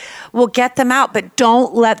 okay, we'll get them out, but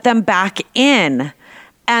don't let them back in.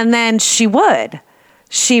 And then she would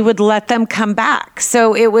let them come back.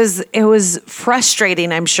 So it was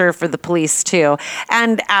frustrating, I'm sure, for the police too.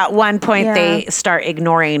 And at one point they start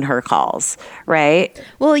ignoring her calls, right?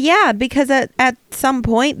 Well, yeah, because at some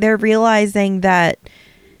point they're realizing that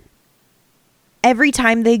every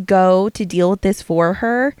time they go to deal with this for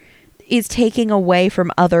her is taking away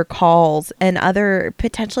from other calls and other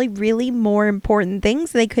potentially really more important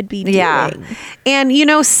things they could be doing. Yeah. And,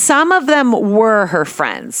 some of them were her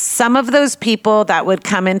friends. Some of those people that would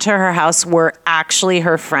come into her house were actually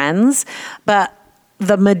her friends, but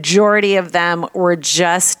the majority of them were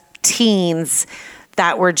just teens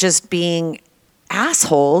that were just being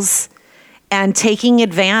assholes and taking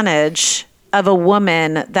advantage of a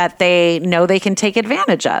woman that they know they can take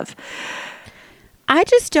advantage of. I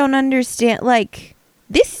just don't understand. Like,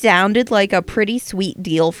 this sounded like a pretty sweet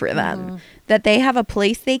deal for them. Mm-hmm. That they have a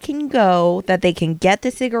place they can go, that they can get the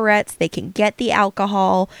cigarettes, they can get the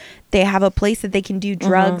alcohol, they have a place that they can do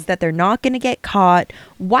drugs, that they're not going to get caught.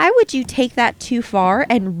 Why would you take that too far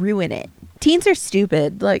and ruin it? Teens are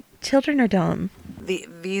stupid. Like, children are dumb.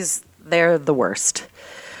 They're the worst.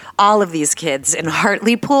 All of these kids in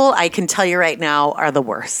Hartlepool, I can tell you right now, are the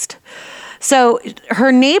worst. So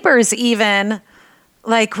her neighbors even...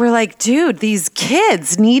 we're like, dude, these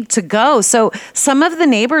kids need to go. So some of the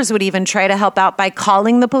neighbors would even try to help out by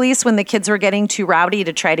calling the police when the kids were getting too rowdy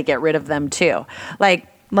to try to get rid of them too. Like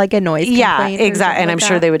a noise complaint. Yeah, exactly. And I'm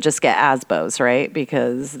sure they would just get ASBOs, right?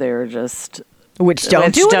 Because they're just... Which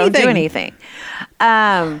don't do anything.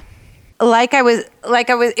 It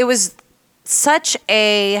was such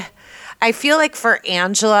a... I feel like for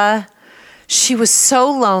Angela, she was so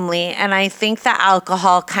lonely. And I think the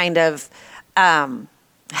alcohol kind of...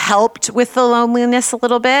 helped with the loneliness a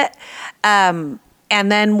little bit. And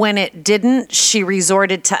then when it didn't, she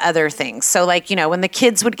resorted to other things. So when the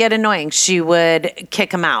kids would get annoying, she would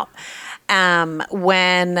kick them out.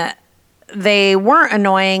 When they weren't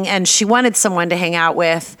annoying and she wanted someone to hang out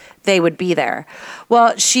with, they would be there.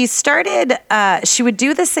 Well, she would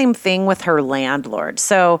do the same thing with her landlord.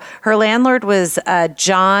 So her landlord was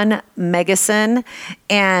John Megason,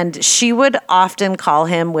 and she would often call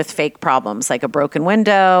him with fake problems, like a broken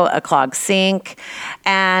window, a clogged sink.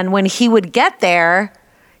 And when he would get there,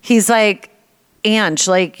 he's like, Ange,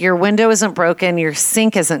 your window isn't broken, your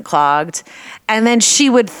sink isn't clogged. And then she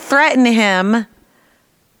would threaten him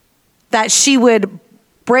that she would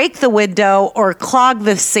break the window or clog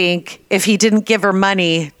the sink if he didn't give her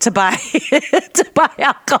money to buy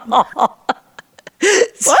alcohol.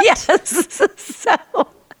 What? Yes.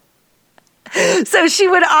 So she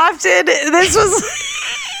would often,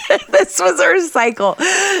 this was her cycle.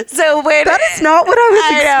 So that is not what I was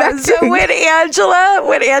expecting. So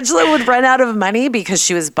when Angela would run out of money because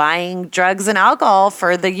she was buying drugs and alcohol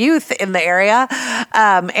for the youth in the area,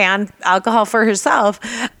 and alcohol for herself,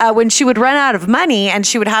 when she would run out of money and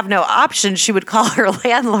she would have no option, she would call her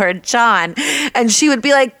landlord, John, and she would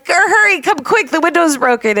be like, hurry, come quick, the window's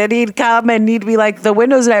broken. And he'd come and he'd be like, the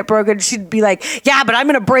window's not broken. She'd be like, yeah, but I'm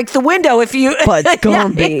going to break the window if you... But it's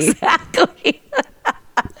gonna be. Exactly.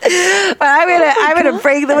 But I'm gonna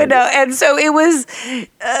break the window. And so it was,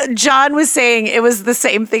 John was saying it was the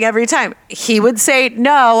same thing every time. He would say,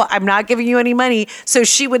 no, I'm not giving you any money. So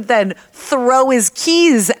she would then throw his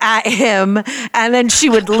keys at him and then she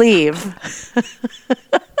would leave.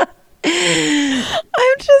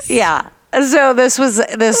 Yeah. So this was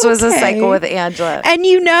a cycle with Angela. And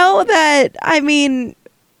that,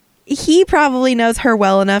 he probably knows her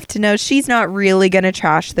well enough to know she's not really going to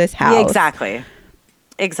trash this house. Yeah,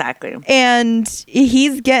 Exactly. And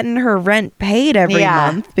he's getting her rent paid every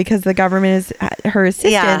month because the government is her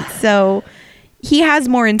assistant. Yeah. So he has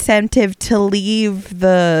more incentive to leave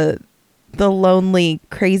the lonely,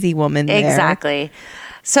 crazy woman there. Exactly.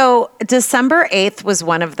 So December 8th was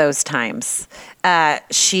one of those times.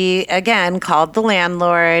 She, again, called the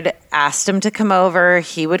landlord, asked him to come over.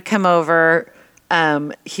 He would come over.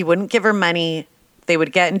 He wouldn't give her money. They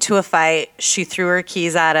would get into a fight. She threw her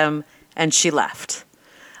keys at him and she left.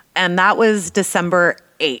 And that was December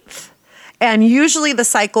 8th. And usually the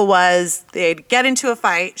cycle was they'd get into a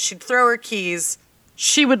fight. She'd throw her keys.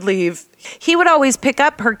 She would leave. He would always pick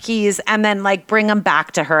up her keys and then bring them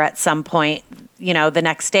back to her at some point, the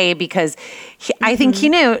next day, because I think he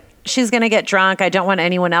knew she's going to get drunk. I don't want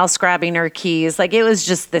anyone else grabbing her keys. It was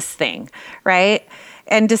just this thing, right?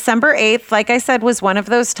 And December 8th, like I said, was one of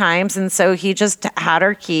those times. And so he just had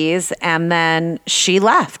her keys and then she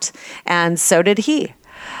left. And so did he.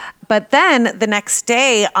 But then the next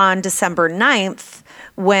day on December 9th,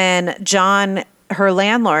 when John, her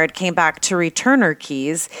landlord, came back to return her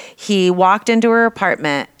keys, he walked into her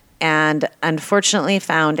apartment and unfortunately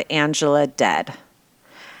found Angela dead.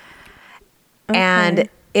 Okay. And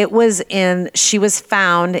she was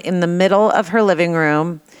found in the middle of her living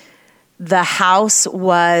room. The house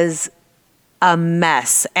was a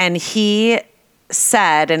mess. And he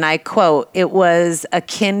said, and I quote, it was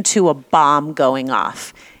akin to a bomb going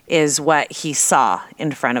off, is what he saw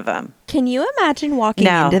in front of him. Can you imagine walking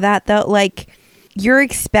into that, though? Like, you're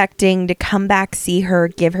expecting to come back, see her,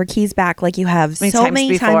 give her keys back like you have so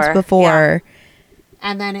many times before. Yeah.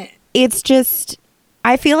 And then it's just,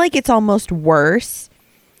 I feel like it's almost worse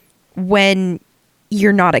when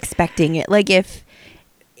you're not expecting it. Like, if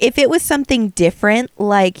it was something different,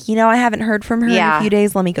 like, I haven't heard from her in a few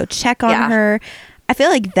days, let me go check on her. I feel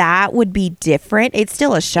like that would be different. It's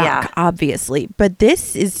still a shock, obviously. But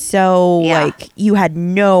this is so, like, you had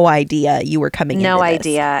no idea you were coming into this. No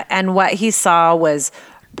idea. And what he saw was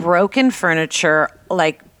broken furniture,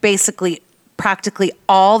 like, basically, practically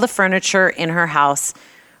all the furniture in her house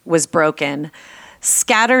was broken.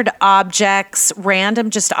 Scattered objects, random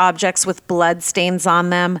just objects with blood stains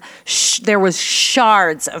on them. There was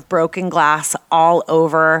shards of broken glass all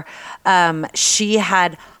over. She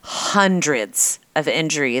had hundreds of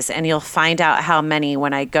injuries, and you'll find out how many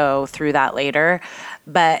when I go through that later.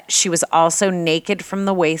 But she was also naked from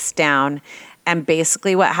the waist down, and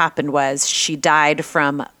basically what happened was she died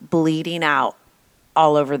from bleeding out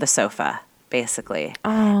all over the sofa, basically.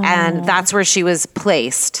 Oh. And that's where she was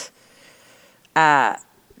placed to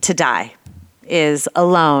die, is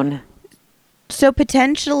alone. So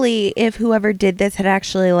potentially, if whoever did this had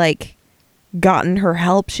actually, like, gotten her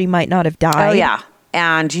help, she might not have died. Oh, yeah.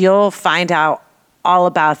 And you'll find out all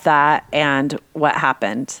about that and what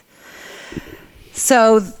happened.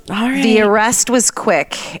 So the arrest was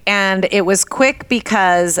quick, and it was quick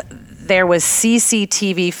because there was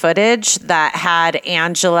CCTV footage that had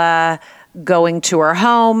Angela going to her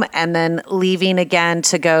home and then leaving again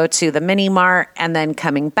to go to the mini mart and then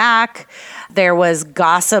coming back. There was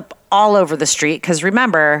gossip all over the street because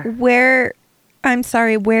remember, where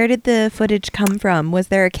did the footage come from? Was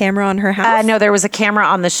there a camera on her house? No, there was a camera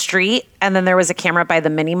on the street, and then there was a camera by the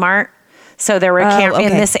mini mart. So there were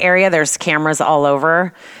in this area. There's cameras all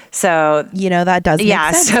over. So that does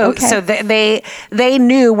make sense. So they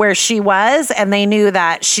knew where she was, and they knew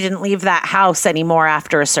that she didn't leave that house anymore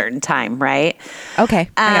after a certain time, right? Okay,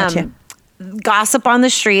 I got you. Gossip on the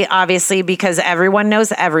street, obviously, because everyone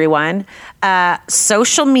knows everyone.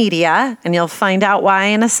 Social media, and you'll find out why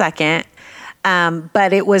in a second.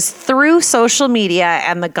 But it was through social media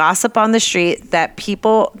and the gossip on the street that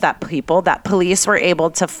police were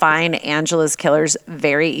able to find Angela's killers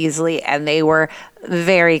very easily, and they were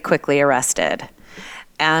very quickly arrested.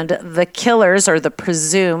 And the killers, or the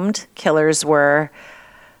presumed killers, were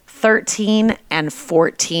 13 and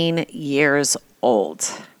 14 years old.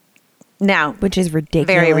 Now, which is ridiculous.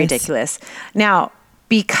 Very ridiculous. Now,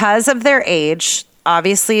 because of their age,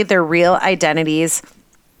 obviously their real identities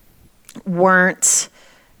weren't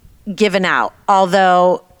given out.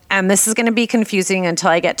 Although, and this is going to be confusing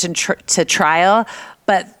until I get to trial,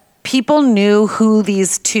 but people knew who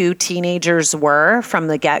these two teenagers were from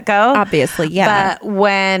the get-go. Obviously, yeah. But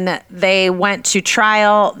when they went to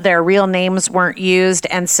trial, their real names weren't used.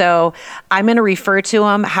 And so I'm going to refer to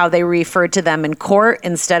them how they referred to them in court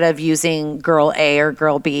instead of using girl A or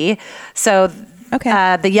girl B. So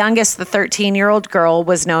the youngest, the 13-year-old girl,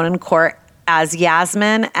 was known in court as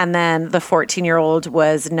Yasmin, and then the 14-year-old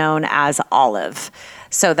was known as Olive.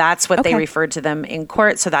 So that's what they referred to them in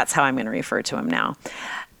court. So that's how I'm going to refer to them now.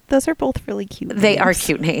 Those are both really cute names. They are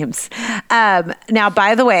cute names. Now,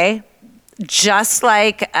 by the way, just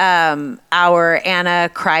like our Anna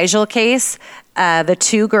Kreisel case, the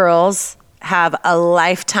two girls have a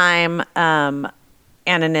lifetime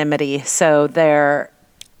anonymity. So they're...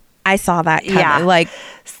 I saw that coming. Like,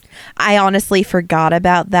 I honestly forgot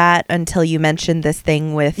about that until you mentioned this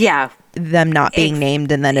thing with them not being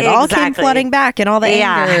named, and then it all came flooding back and all the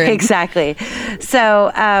anger. Yeah, exactly.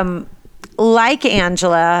 So, like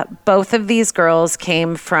Angela, both of these girls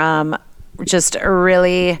came from just a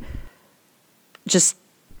really just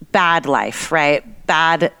bad life, right?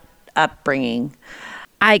 Bad upbringing.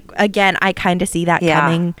 I kind of see that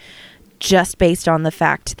coming just based on the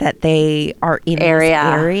fact that they are in this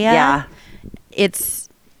area. Yeah.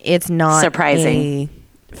 It's not surprising.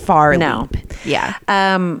 A far leap.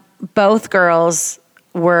 Yeah. Both girls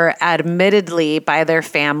were admittedly by their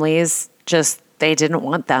families just they didn't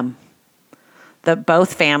want them.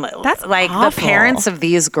 Both families, That's like awful. the parents of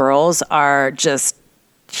these girls are just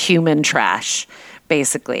human trash,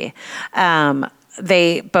 basically.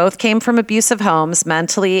 They both came from abusive homes,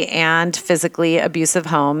 mentally and physically abusive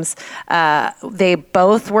homes. They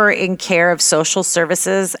both were in care of social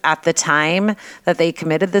services at the time that they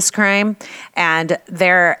committed this crime. And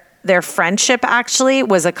their friendship actually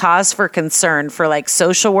was a cause for concern for like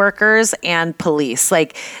social workers and police.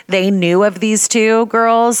 Like they knew of these two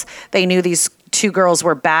girls. They knew these two girls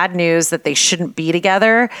were bad news, that they shouldn't be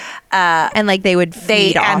together. And like they would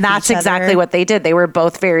feed off and that's each exactly other. what they did. They were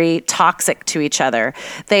both very toxic to each other.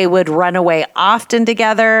 They would run away often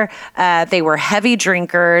together. They were heavy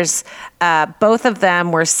drinkers. Both of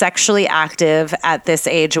them were sexually active at this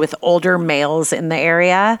age with older males in the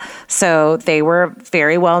area. So they were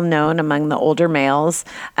very well known among the older males.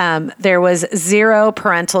 There was zero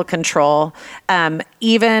parental control.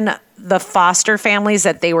 Even the foster families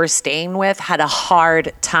that they were staying with had a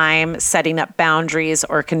hard time setting up boundaries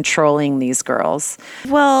or controlling these girls.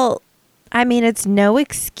 Well, I mean, it's no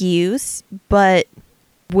excuse, but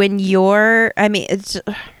when it's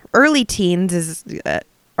early teens is a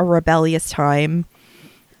rebellious time.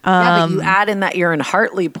 Yeah, but you add in that you're in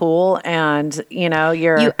Hartlepool and, you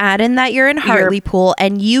add in that you're in Hartlepool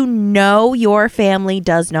and your family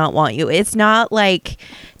does not want you. It's not like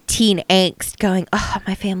teen angst going, oh,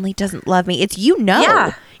 my family doesn't love me. It's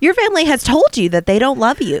Yeah. Your family has told you that they don't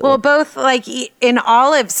love you. Well, both like in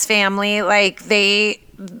Olive's family, like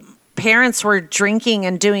parents were drinking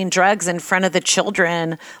and doing drugs in front of the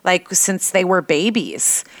children, like since they were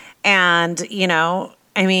babies. And,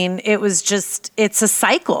 it's a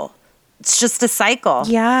cycle. It's just a cycle.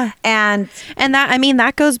 Yeah. And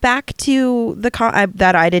that goes back to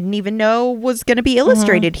that I didn't even know was going to be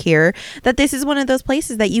illustrated here, that this is one of those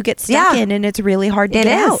places that you get stuck in and it's really hard to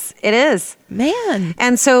get out. It is. Man.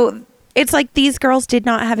 And so it's like these girls did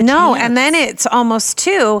not have a no, chance. and then it's almost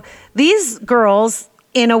two. These girls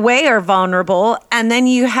in a way are vulnerable, and then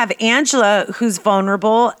you have Angela who's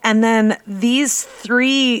vulnerable, and then these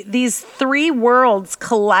three worlds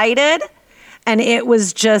collided, and it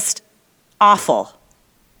was just awful.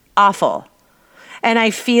 And I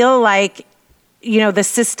feel like, the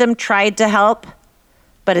system tried to help,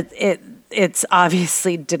 but it's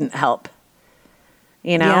obviously didn't help,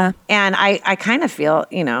 Yeah. And I kind of feel,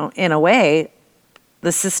 in a way,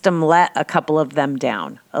 the system let a couple of them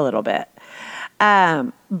down a little bit.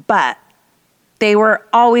 But they were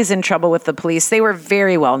always in trouble with the police. They were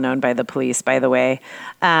very well known by the police, by the way.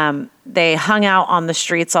 They hung out on the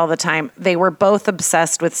streets all the time. They were both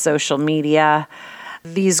obsessed with social media.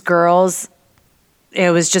 These girls, it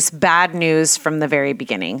was just bad news from the very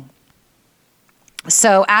beginning.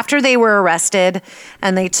 So after they were arrested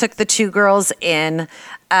and they took the two girls in,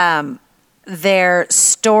 their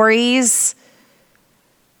stories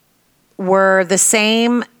were the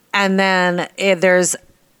same. And then there's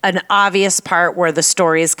an obvious part where the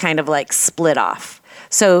stories kind of like split off.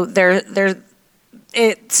 So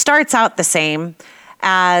it starts out the same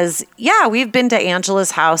as, we've been to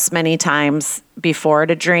Angela's house many times before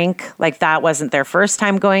to drink. Like that wasn't their first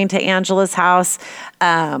time going to Angela's house.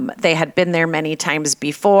 They had been there many times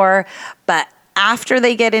before, but after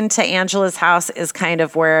they get into Angela's house is kind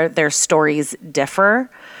of where their stories differ.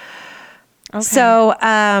 Okay.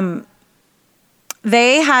 So,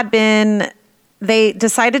 they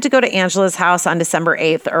decided to go to Angela's house on December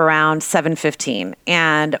 8th around 7:15.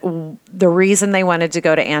 And the reason they wanted to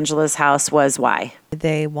go to Angela's house was why?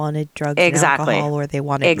 They wanted drugs and alcohol, or they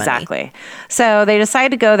wanted money. So they decided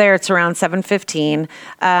to go there. It's around 7:15.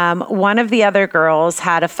 One of the other girls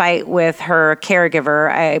had a fight with her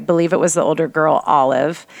caregiver. I believe it was the older girl,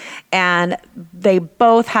 Olive. And they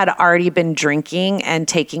both had already been drinking and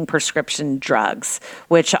taking prescription drugs,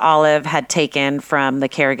 which Olive had taken from the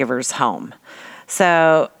caregiver's home.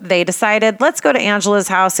 So they decided, let's go to Angela's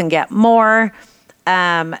house and get more.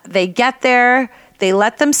 They get there. They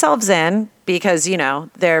let themselves in because,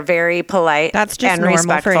 they're very polite. That's just and normal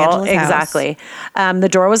respectful. for Angela's house. Exactly. The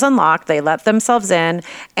door was unlocked. They let themselves in.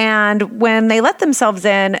 And when they let themselves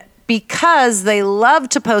in, because they love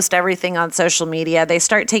to post everything on social media, they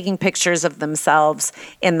start taking pictures of themselves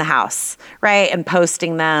in the house, right? And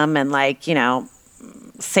posting them and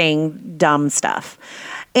saying dumb stuff.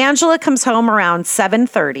 Angela comes home around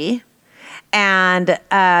 7:30 and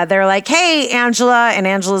they're like, hey, Angela. And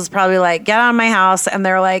Angela's probably like, get out of my house. And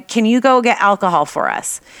they're like, can you go get alcohol for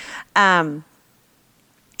us? And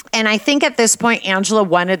I think at this point, Angela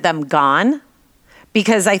wanted them gone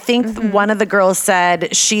Because I think one of the girls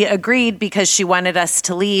said she agreed because she wanted us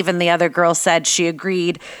to leave, and the other girl said she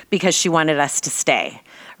agreed because she wanted us to stay,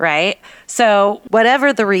 right? So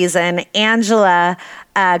whatever the reason, Angela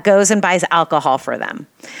goes and buys alcohol for them.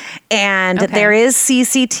 And there is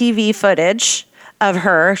CCTV footage of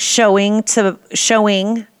her showing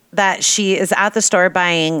that she is at the store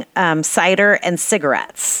buying cider and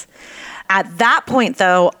cigarettes. At that point,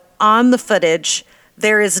 though, on the footage,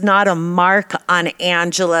 there is not a mark on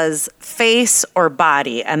Angela's face or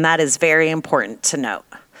body, and that is very important to note.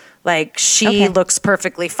 Like, she looks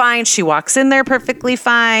perfectly fine. She walks in there perfectly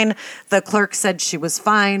fine. The clerk said she was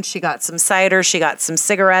fine. She got some cider. She got some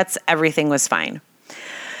cigarettes. Everything was fine.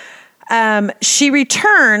 She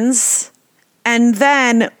returns, and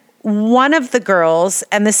then one of the girls,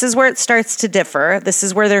 and this is where it starts to differ. This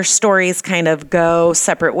is where their stories kind of go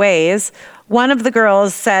separate ways. One of the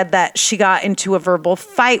girls said that she got into a verbal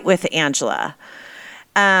fight with Angela.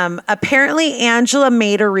 Apparently, Angela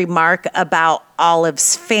made a remark about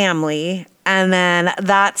Olive's family, and then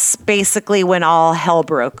that's basically when all hell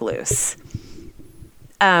broke loose.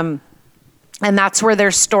 And that's where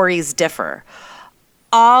their stories differ.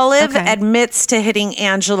 Olive admits to hitting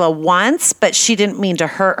Angela once, but she didn't mean to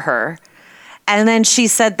hurt her. And then she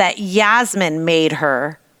said that Yasmin made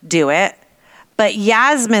her do it. But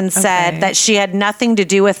Yasmin said that she had nothing to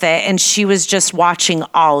do with it, and she was just watching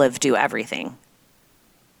Olive do everything.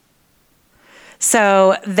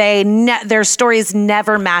 So their stories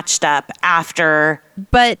never matched up after.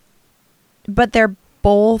 But they're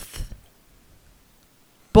both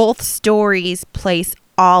stories place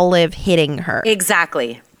Olive hitting her.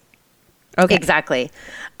 Exactly. Okay. Exactly.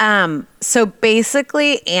 So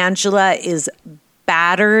basically, Angela is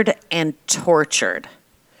battered and tortured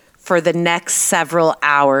for the next several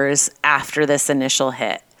hours after this initial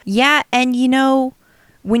hit. Yeah, and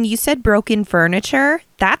when you said broken furniture,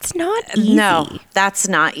 that's not easy. No, that's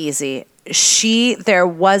not easy. The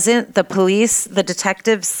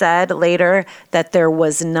detective said later that there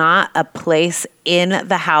was not a place in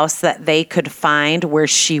the house that they could find where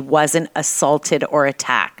she wasn't assaulted or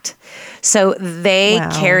attacked. So they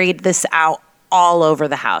carried this out all over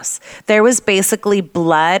the house. There was basically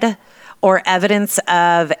blood or evidence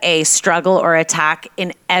of a struggle or attack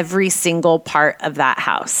in every single part of that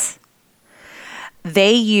house.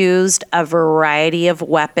 They used a variety of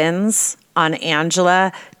weapons on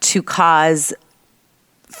Angela to cause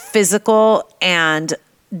physical and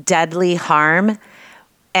deadly harm.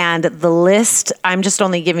 And the list, I'm just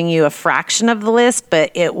only giving you a fraction of the list,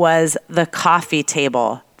 but it was the coffee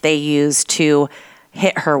table they used to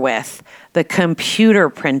hit her with, the computer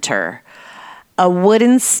printer, a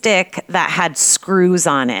wooden stick that had screws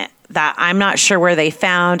on it that I'm not sure where they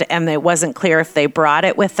found, and it wasn't clear if they brought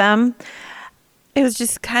it with them. It was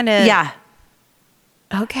just kind of... Yeah.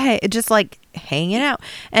 Okay, just like hanging out.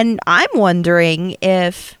 And I'm wondering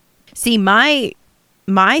if... See, my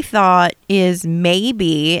thought is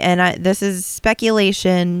maybe, and this is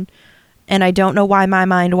speculation, and I don't know why my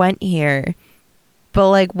mind went here, but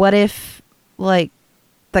like, what if like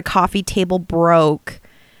the coffee table broke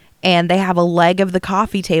and they have a leg of the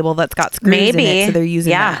coffee table that's got screws in it, so they're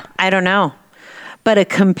using that? I don't know. But a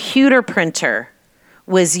computer printer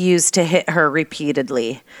was used to hit her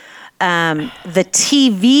repeatedly. The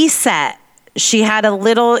TV set, she had a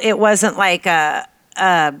little, it wasn't like a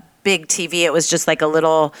big TV. It was just like a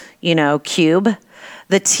little, cube.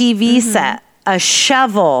 The TV set, a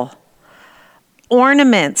shovel,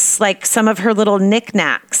 ornaments, like some of her little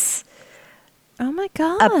knickknacks. Oh my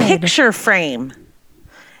God. A picture frame,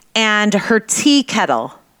 and her tea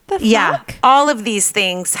kettle. The fuck? Yeah, all of these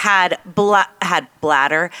things had blood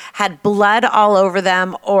all over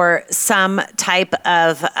them, or some type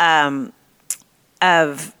of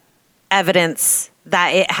evidence that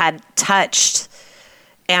it had touched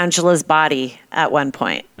Angela's body at one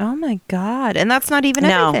point. Oh my God. And that's not even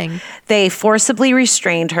everything. They forcibly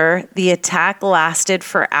restrained her. The attack lasted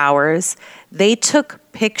for hours. They took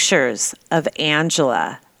pictures of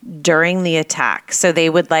Angela during the attack. So they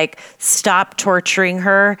would stop torturing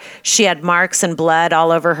her. She had marks and blood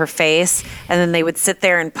all over her face. And then they would sit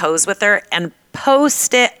there and pose with her and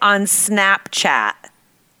post it on Snapchat.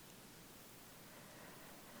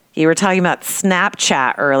 You were talking about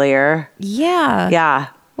Snapchat earlier. Yeah. Yeah.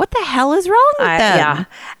 What the hell is wrong with them? Yeah.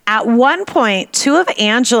 At one point, two of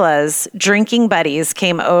Angela's drinking buddies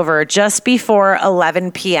came over just before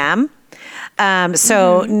 11 p.m.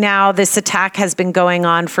 So now this attack has been going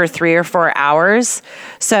on for 3 or 4 hours.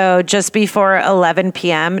 So just before 11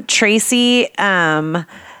 p.m., Tracy, I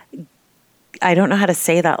don't know how to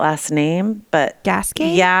say that last name, but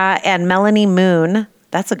Gascade? Yeah, and Melanie Moon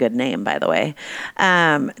That's a good name, by the way.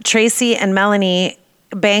 Tracy and Melanie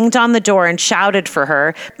banged on the door and shouted for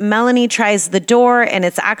her. Melanie tries the door and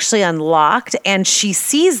it's actually unlocked, and she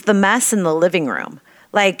sees the mess in the living room.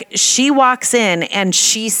 Like, she walks in and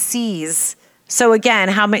she sees. So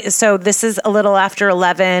again, so this is a little after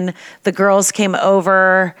 11. The girls came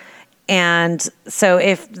over, and so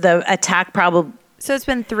if the attack probably. So it's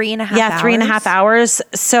been 3.5 hours. Yeah, 3.5 hours.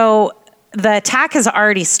 So the attack has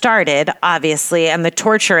already started, obviously, and the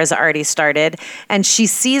torture has already started. And she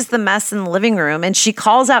sees the mess in the living room, and she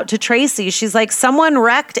calls out to Tracy. She's like, someone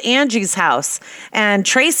wrecked Angie's house. And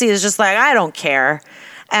Tracy is just like, I don't care.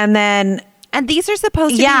 And then. And these are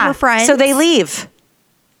supposed to be her friends. So they leave.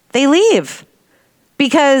 They leave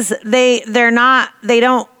because they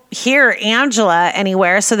don't hear Angela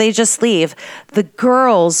anywhere, so they just leave. The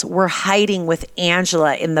girls were hiding with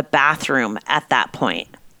Angela in the bathroom at that point.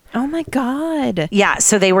 Oh my God. Yeah,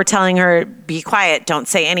 so they were telling her, be quiet, don't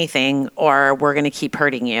say anything, or we're going to keep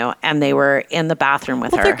hurting you. And they were in the bathroom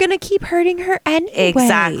with her. They're going to keep hurting her anyway.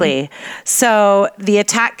 Exactly. So the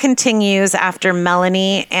attack continues after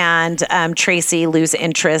Melanie and Tracy lose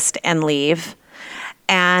interest and leave.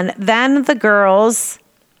 And then the girls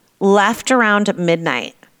left around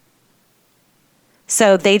midnight.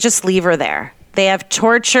 So they just leave her there. They have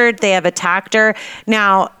tortured, they have attacked her.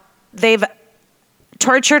 Now, they've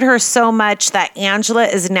tortured her so much that Angela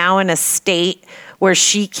is now in a state where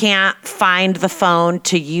she can't find the phone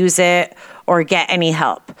to use it or get any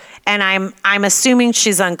help. And I'm assuming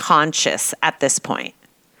she's unconscious at this point.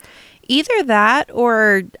 Either that,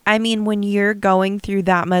 or, I mean, when you're going through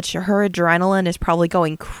that much, her adrenaline is probably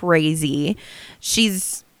going crazy.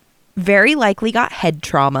 She's very likely got head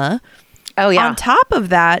trauma. Oh, yeah. On top of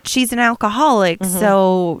that, she's an alcoholic,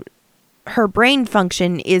 so her brain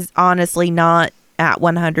function is honestly not at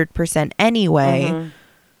 100% anyway.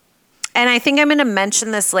 And I think I'm going to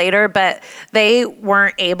mention this later, but they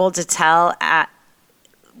weren't able to tell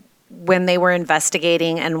when they were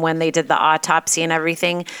investigating and when they did the autopsy and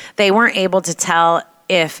everything, they weren't able to tell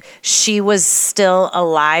if she was still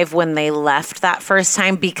alive when they left that first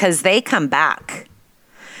time, because they come back.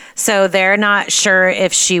 So they're not sure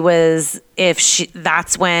if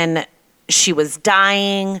that's when she was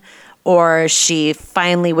dying or she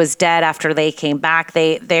finally was dead after they came back.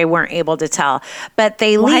 They weren't able to tell. But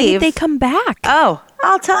they leave. Why did they come back? Oh,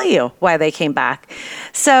 I'll tell you why they came back.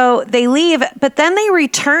 So they leave, but then they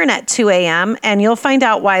return at 2 a.m., and you'll find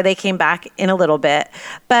out why they came back in a little bit.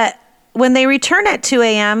 But when they return at 2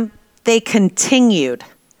 a.m., they continued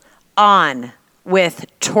on with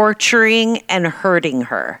torturing and hurting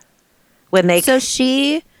her. So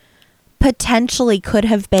she potentially could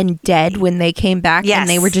have been dead when they came back, yes, and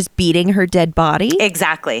they were just beating her dead body?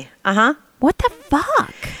 Exactly. Uh-huh. What the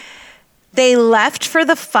fuck? They left for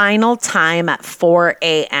the final time at 4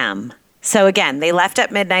 a.m. So again, they left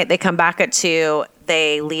at midnight. They come back at 2.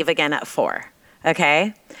 They leave again at 4.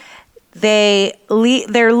 Okay? They're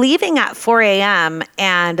leaving at 4 a.m.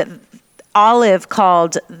 and Olive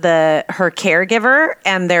called her caregiver,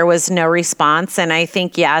 and there was no response. And I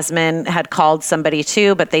think Yasmin had called somebody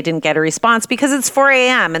too, but they didn't get a response because it's 4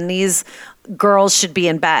 a.m. and these girls should be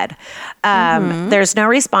in bed. There's no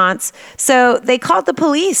response. So they called the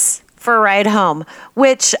police for a ride home,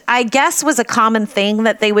 which I guess was a common thing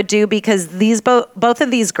that they would do because both of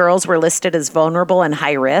these girls were listed as vulnerable and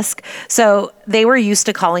high risk. So they were used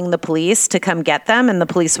to calling the police to come get them, and the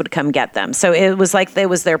police would come get them. So it was like it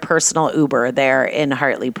was their personal Uber there in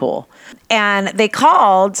Hartlepool. And they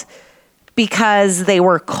called because they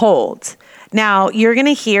were cold. Now, you're going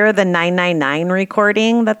to hear the 999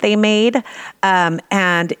 recording that they made,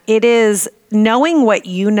 and it is knowing what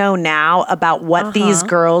you know now about what these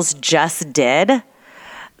girls just did,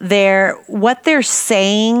 what they're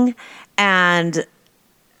saying, and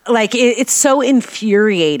like it's so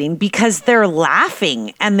infuriating because they're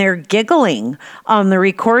laughing and they're giggling on the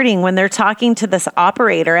recording when they're talking to this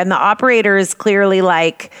operator, and the operator is clearly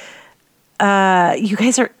like, you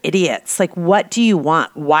guys are idiots. Like, what do you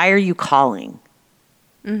want? Why are you calling?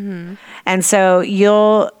 And so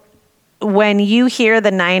when you hear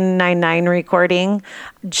the 999 recording,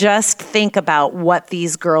 just think about what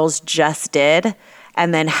these girls just did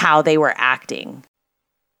and then how they were acting.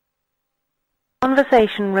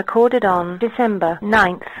 Conversation recorded on December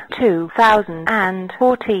 9th,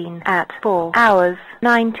 2014 at 4 hours,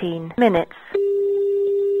 19 minutes.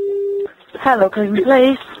 Hello, Clean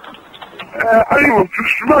Place. I was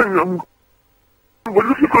just rang. When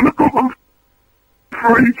are you going to come on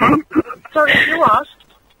freezing? Sorry, you what?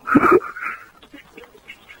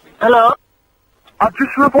 Hello? I've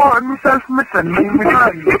just reported myself missing. Leave me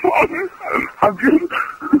alone. I've just...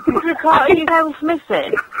 Are you both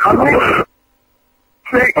missing? I'm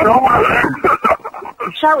sick, no.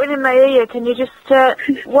 Shouting in my ear, can you just,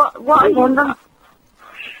 what are you...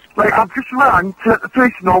 Like, I've just rang to let the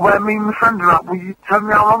police know where me and my friend are at. Will you tell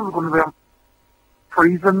me how long we're going to be on?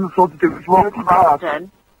 Freezing, so to do as well as that.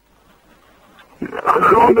 Then?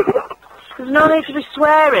 There's no need to be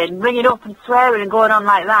swearing, ringing up and swearing and going on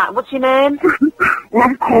like that. What's your name? Well,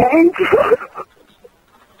 I'm cold.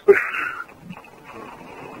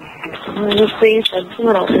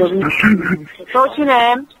 What's your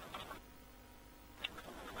name?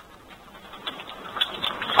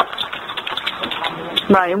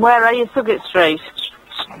 Right, and where are you? Sugget Street?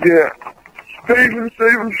 Yeah.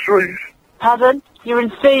 Stephen Street. Pardon? You're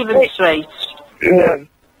in Stephen Street? Yeah.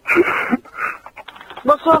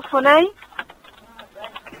 What's so funny?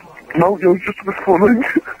 No, you're just a bit funny.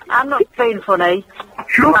 I'm not being funny.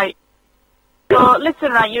 Sure. Right. So,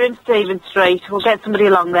 listen, right, you're in Stephen Street. We'll get somebody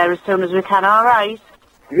along there as soon as we can, alright?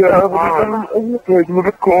 Yeah, but I'm a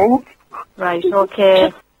bit cold. Right,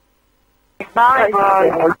 okay. Bye.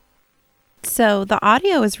 Bye. So the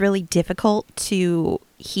audio is really difficult to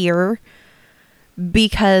hear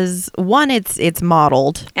because one, it's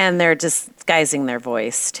modeled. And they're disguising their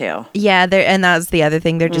voice too. Yeah, and that's the other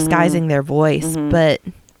thing. They're disguising their voice, but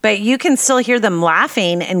you can still hear them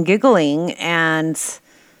laughing and giggling, and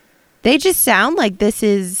they just sound like this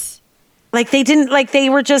is like they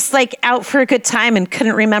were just like out for a good time and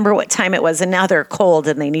couldn't remember what time it was, and now they're cold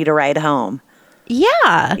and they need a ride home.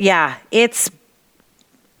 Yeah. Yeah, it's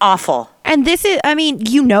awful. And this is, I mean,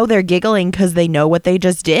 they're giggling because they know what they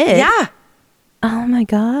just did. Yeah. Oh my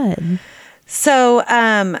God. So,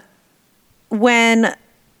 when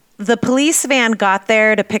the police van got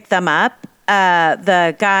there to pick them up,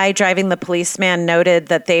 the guy driving the policeman noted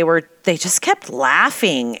that they just kept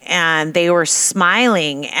laughing and they were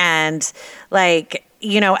smiling, and like,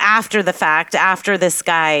 after the fact, after this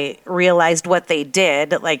guy realized what they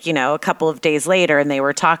did, like, a couple of days later, and they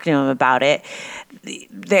were talking to him about it,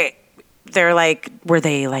 they're like, were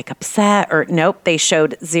they like upset or nope? They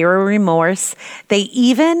showed zero remorse. They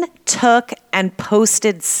even took and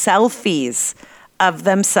posted selfies of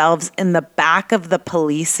themselves in the back of the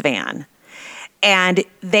police van. And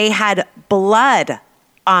they had blood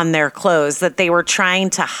on their clothes that they were trying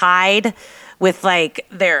to hide with like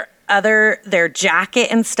their jacket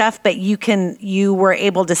and stuff, but you were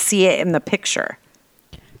able to see it in the picture.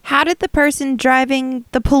 How did the person driving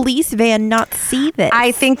the police van not see this?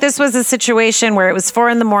 I think this was a situation where it was 4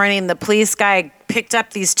 a.m. The police guy picked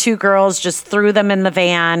up these 2 girls, just threw them in the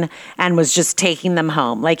van, and was just taking them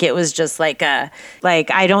home. Like, it was just like I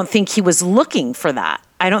don't think he was looking for that.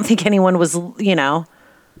 I don't think anyone was,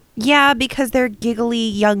 Yeah, because they're giggly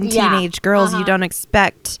young teenage girls. You don't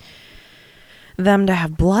expect them to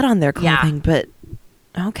have blood on their clothing, but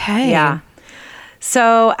okay. Yeah.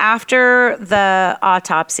 So after the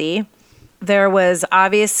autopsy, there was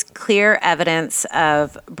obvious clear evidence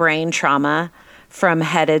of brain trauma from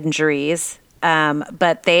head injuries,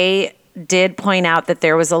 but they did point out that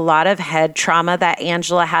there was a lot of head trauma that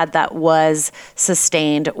Angela had that was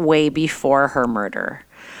sustained way before her murder.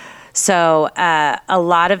 So a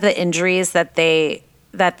lot of the injuries that they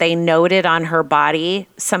noted on her body,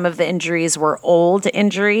 some of the injuries were old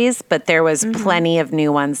injuries, but there was plenty of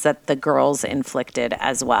new ones that the girls inflicted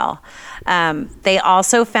as well. They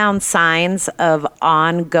also found signs of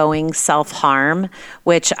ongoing self-harm,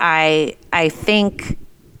 which I think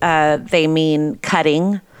they mean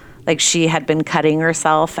cutting. Like, she had been cutting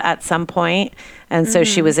herself at some point, and so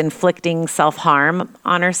she was inflicting self-harm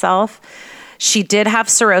on herself. She did have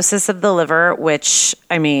cirrhosis of the liver, which,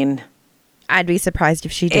 I mean, I'd be surprised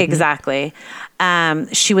if she didn't. Exactly.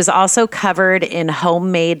 She was also covered in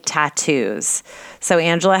homemade tattoos. So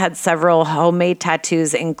Angela had several homemade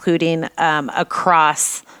tattoos, including a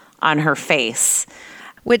cross on her face.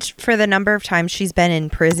 Which, for the number of times she's been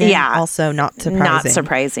in prison, also not surprising. Not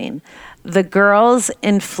surprising. The girls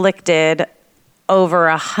inflicted over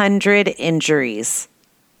 100 injuries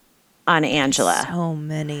on Angela. So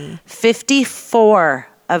many. 54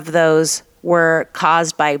 of those were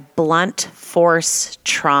caused by blunt force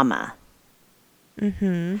trauma.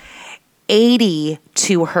 80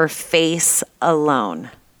 to her face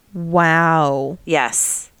alone. Wow.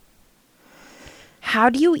 Yes. How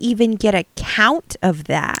do you even get a count of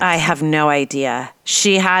that? I have no idea.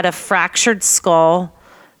 She had a fractured skull.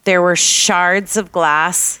 There were shards of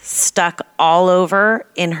glass stuck all over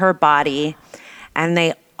in her body. And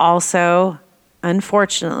they also,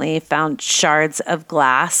 unfortunately, found shards of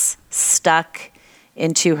glass stuck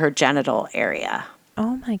into her genital area.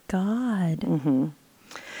 Oh my God.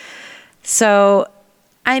 So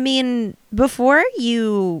I mean, before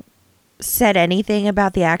you said anything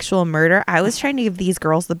about the actual murder, I was trying to give these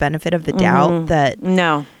girls the benefit of the doubt that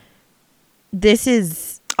No. this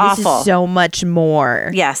is Awful. so much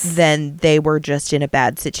more Yes. than they were just in a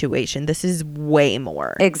bad situation. This is way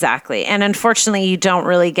more. Exactly. And unfortunately, you don't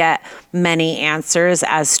really get many answers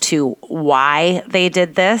as to why they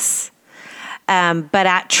did this. But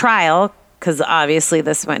at trial, because obviously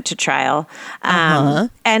this went to trial. And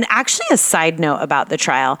actually, a side note about the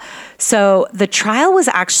trial. So the trial was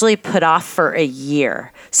actually put off for a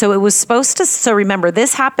year. So it was supposed to, so remember,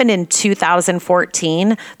 this happened in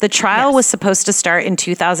 2014. The trial was supposed to start in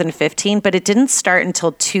 2015, but it didn't start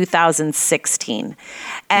until 2016.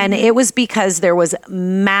 And it was because there was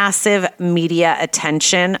massive media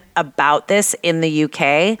attention about this in the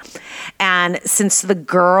UK. And since the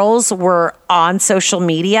girls were on social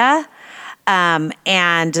media,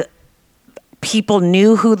 and people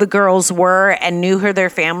knew who the girls were and knew who their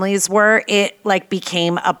families were, it like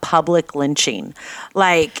became a public lynching.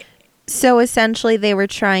 Like, So essentially, they were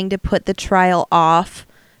trying to put the trial off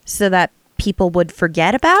so that people would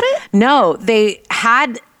forget about it? no, they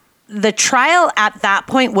had the trial at that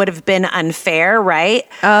point would have been unfair, right?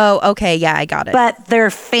 Oh, okay. Yeah, I got it. But their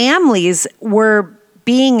families were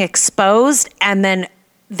being exposed, and then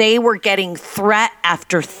they were getting threat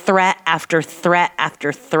after threat after threat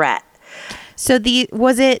after threat. So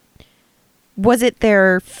was it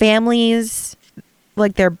their families,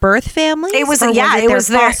 like their birth families? It was, Or yeah, it it their was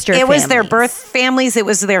their, foster it was their families? birth families. It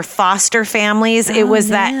was their foster families. It was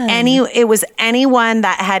man. it was anyone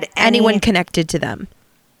that had Anyone connected to them.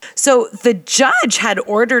 So the judge had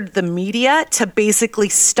ordered the media to basically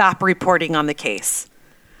stop reporting on the case.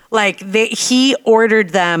 Like he ordered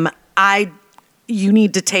them, you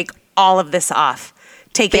need to take all of this off.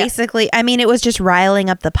 Take it. Basically, I mean, it was just riling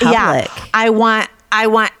up the public. Yeah, I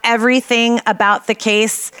want everything about the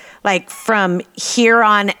case, like from here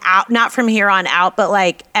on out, not from here on out, but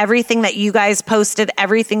like everything that you guys posted,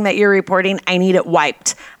 everything that you're reporting, I need it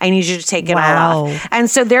wiped. I need you to take it all Wow. off. And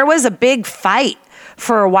so there was a big fight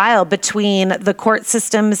for a while between the court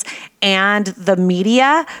systems and the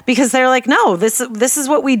media, because they're like, no, this is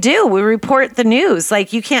what we do. We report the news.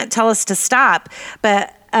 Like, you can't tell us to stop.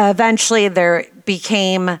 But eventually they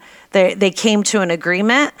came to an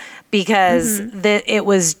agreement because it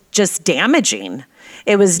was just damaging.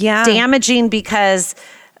 It was damaging because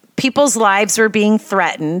people's lives were being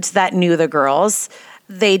threatened that knew the girls.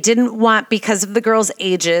 They didn't want, because of the girls'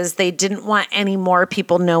 ages, they didn't want any more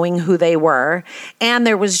people knowing who they were. And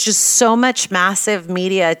there was just so much massive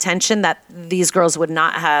media attention that these girls would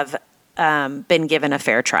not have been given a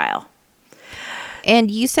fair trial.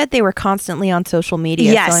 And you said they were constantly on social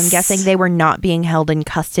media. Yes. So I'm guessing they were not being held in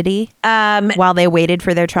custody while they waited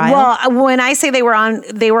for their trial. Well, when I say they were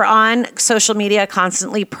on social media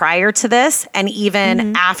constantly prior to this, and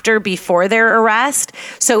even before their arrest.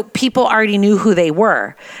 So people already knew who they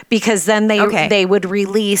were, because then they would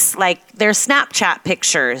release like their Snapchat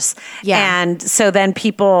pictures. Yeah. And so then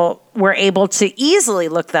people were able to easily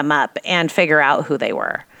look them up and figure out who they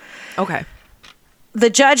were. Okay. The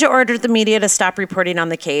judge ordered the media to stop reporting on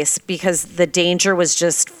the case because the danger was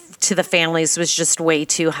to the families was just way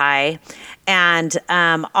too high. And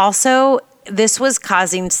also, this was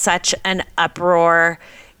causing such an uproar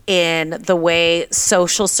in the way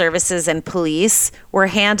social services and police were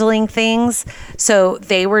handling things. So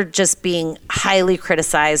they were just being highly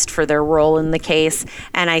criticized for their role in the case.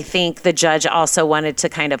 And I think the judge also wanted to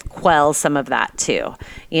kind of quell some of that too.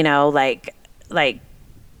 You know, like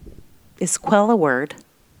is quell a word?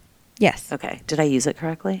 Yes. Okay. Did I use it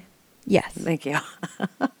correctly? Yes. Thank you.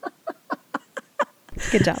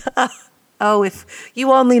 Good job. Oh, if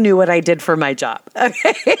you only knew what I did for my job.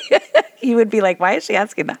 Okay. You would be like, why is she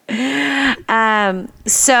asking that?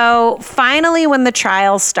 So finally, when the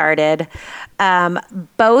trial started,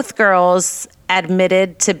 both girls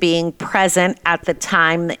admitted to being present at the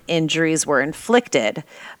time the injuries were inflicted,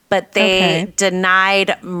 but they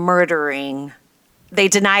denied murdering. They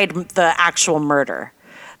denied the actual murder.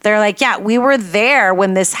 They're like, yeah, we were there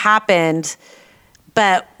when this happened,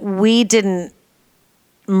 but we didn't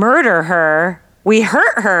murder her. We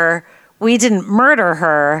hurt her. We didn't murder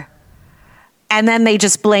her. And then they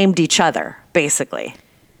just blamed each other, basically.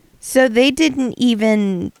 So they didn't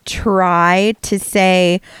even try to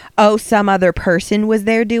say, oh, some other person was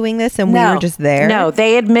there doing this and we were just there? No,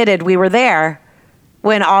 they admitted we were there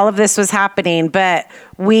when all of this was happening, but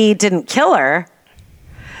we didn't kill her.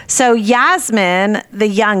 So Yasmin, the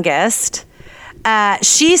youngest,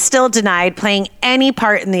 she still denied playing any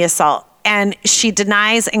part in the assault. And she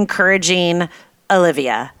denies encouraging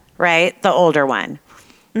Olivia, right? The older one.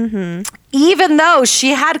 Even though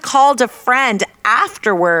she had called a friend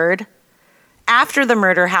afterward, after the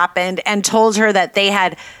murder happened, and told her that they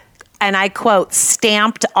had, and I quote,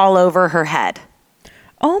 stamped all over her head.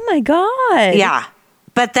 Oh my God. Yeah.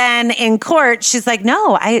 But then in court, she's like,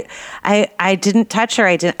 no, I didn't touch her.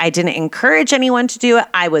 I didn't encourage anyone to do it.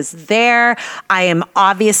 I was there. I am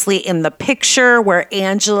obviously in the picture where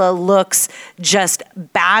Angela looks just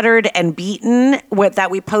battered and beaten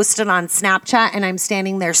that we posted on Snapchat, and I'm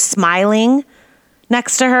standing there smiling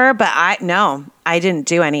next to her. But I didn't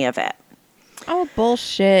do any of it. Oh,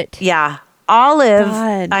 bullshit. Yeah. Olive,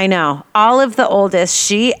 God. I know. Olive, the oldest,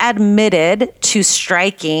 she admitted to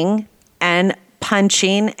striking and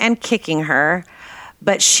punching and kicking her,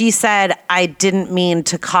 but she said, I didn't mean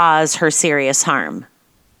to cause her serious harm.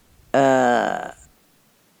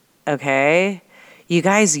 Okay. You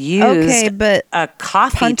guys used but a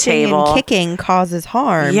coffee punching table. and kicking causes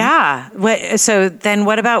harm. Yeah. So then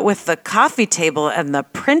what about with the coffee table and the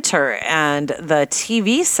printer and the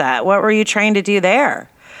TV set? What were you trying to do there?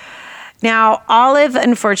 Now, Olive,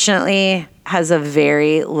 unfortunately, has a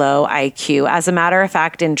very low IQ. As a matter of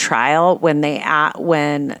fact, in trial, when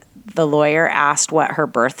the lawyer asked what her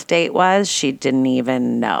birth date was, she didn't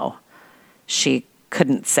even know. She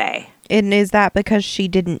couldn't say. And is that because she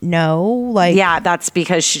didn't know? Like, Yeah, that's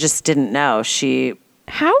because she just didn't know.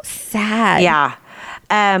 How sad.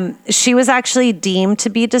 Yeah. She was actually deemed to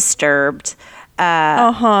be disturbed.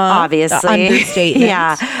 Obviously. The understatement.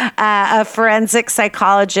 Yeah. A forensic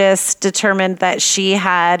psychologist determined that she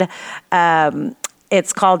had,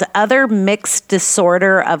 it's called other mixed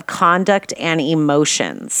disorder of conduct and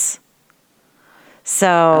emotions.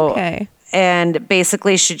 So, Okay. And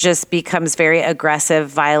basically she just becomes very aggressive,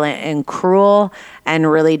 violent, and cruel, and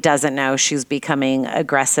really doesn't know she's becoming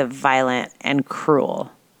aggressive, violent, and cruel.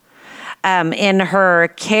 In her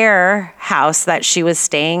care house that she was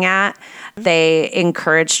staying at, they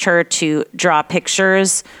encouraged her to draw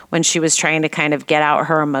pictures when she was trying to kind of get out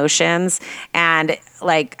her emotions. And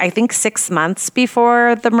I think 6 months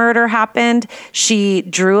before the murder happened, she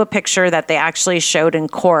drew a picture that they actually showed in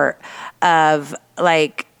court of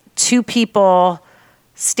two people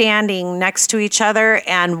standing next to each other,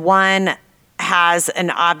 and one has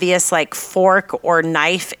an obvious fork or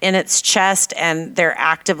knife in its chest, and they're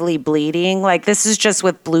actively bleeding. This is just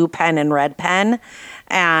with blue pen and red pen,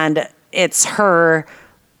 and it's her.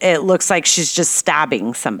 It looks like she's just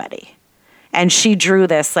stabbing somebody, and she drew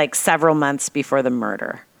this several months before the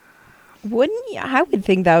murder. Wouldn't you? I would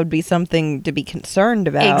think that would be something to be concerned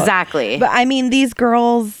about. Exactly. But I mean, these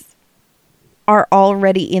girls are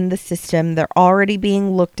already in the system. They're already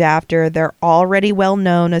being looked after. They're already well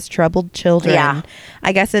known as troubled children. Yeah.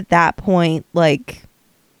 I guess at that point,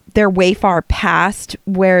 they're way far past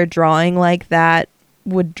where drawing like that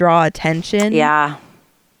would draw attention. Yeah.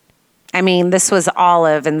 I mean, this was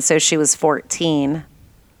Olive, and so she was 14.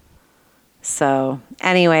 So,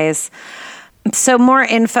 anyways, so more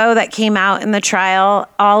info that came out in the trial.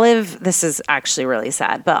 Olive, this is actually really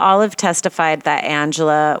sad, but Olive testified that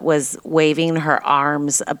Angela was waving her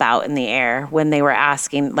arms about in the air when they were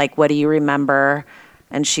asking, what do you remember?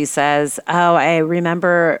 And she says, oh, I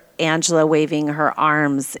remember Angela waving her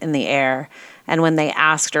arms in the air. And when they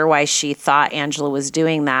asked her why she thought Angela was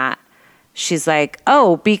doing that, she's like,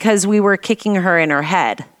 oh, because we were kicking her in her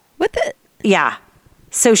head. What the? Yeah.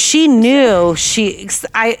 So she knew because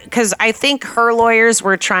I think her lawyers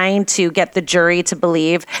were trying to get the jury to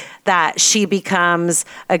believe that she becomes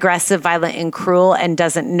aggressive, violent, and cruel and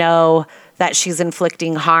doesn't know that she's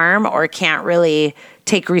inflicting harm or can't really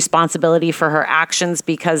take responsibility for her actions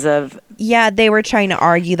because of... Yeah, they were trying to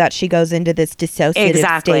argue that she goes into this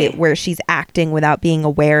dissociative state where she's acting without being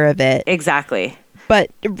aware of it. Exactly.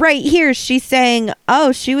 But right here, she's saying,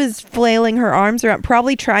 oh, she was flailing her arms around,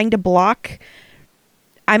 probably trying to block...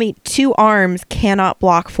 I mean, 2 arms cannot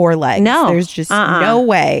block 4 legs. No. There's just no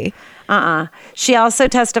way. She also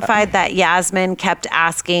testified that Yasmin kept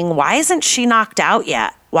asking, why isn't she knocked out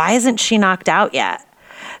yet? Why isn't she knocked out yet?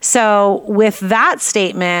 So with that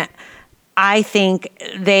statement, I think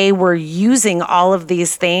they were using all of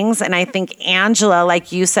these things. And I think Angela,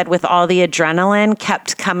 like you said, with all the adrenaline,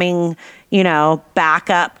 kept coming, back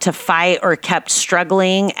up to fight or kept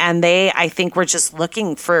struggling. And I think, were just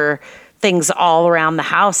looking for things all around the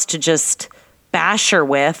house to just bash her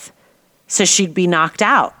with so she'd be knocked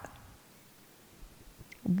out.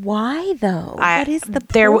 Why though? What is the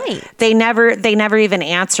point? They never even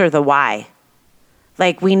answer the why.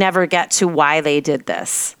 We never get to why they did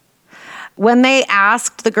this. When they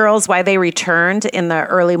asked the girls why they returned in the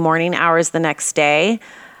early morning hours the next day,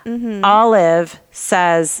 Olive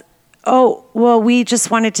says, oh, well, we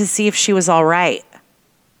just wanted to see if she was all right.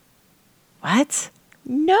 What?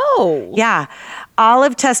 No. Yeah.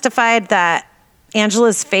 Olive testified that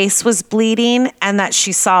Angela's face was bleeding and that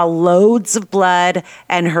she saw loads of blood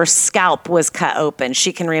and her scalp was cut open.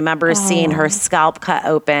 She can remember seeing her scalp cut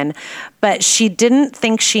open, but she didn't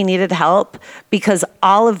think she needed help because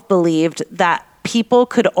Olive believed that people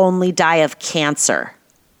could only die of cancer.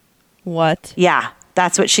 What? Yeah,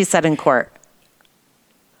 that's what she said in court.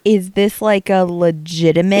 Is this like a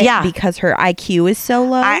legitimate Yeah. because her IQ is so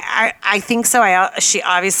low? I think so. She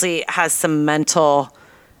obviously has some mental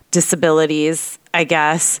disabilities, I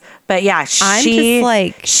guess. But yeah,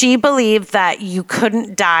 she believed that you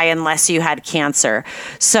couldn't die unless you had cancer.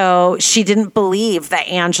 So she didn't believe that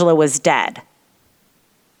Angela was dead.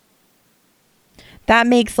 That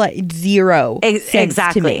makes like zero sense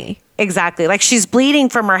Exactly. to me. Exactly. Like she's bleeding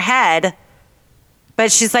from her head,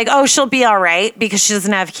 but she's like, oh, she'll be all right because she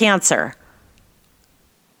doesn't have cancer.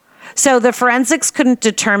 So the forensics couldn't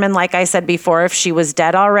determine, like I said before, if she was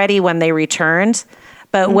dead already when they returned.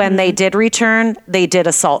 But when they did return, they did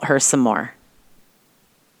assault her some more.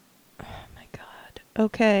 Oh my God.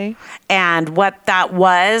 Okay. And what that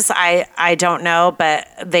was, I don't know, but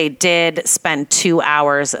they did spend 2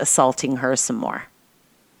 hours assaulting her some more.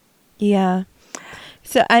 Yeah.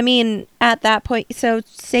 So, I mean, at that point, so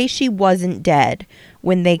say she wasn't dead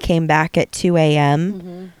when they came back at 2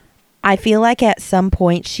 a.m. I feel like at some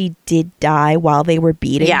point she did die while they were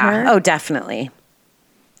beating her. Oh, definitely.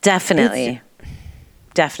 Definitely.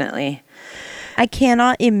 Definitely. I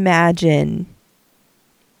cannot imagine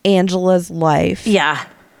Angela's life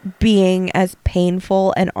being as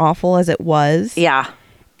painful and awful as it was. Yeah.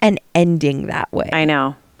 And ending that way. I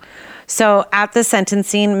know. So at the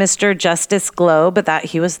sentencing, Mr. Justice Globe, that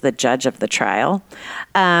he was the judge of the trial,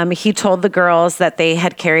 he told the girls that they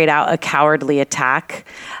had carried out a cowardly attack,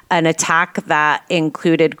 an attack that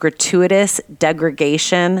included gratuitous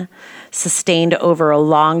degradation sustained over a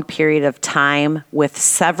long period of time with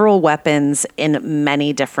several weapons in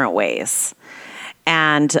many different ways.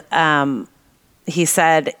 And he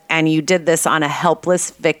said, and you did this on a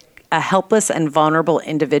helpless and vulnerable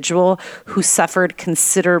individual who suffered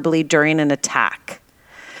considerably during an attack.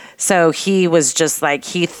 So he was just like,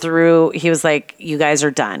 he was like, you guys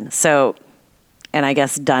are done. So, and I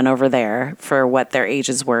guess done over there for what their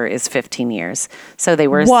ages were is 15 years. So they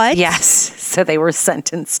were, What? Yes. So they were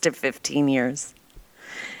sentenced to 15 years.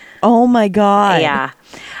 Oh my God. Yeah.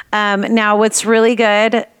 Now what's really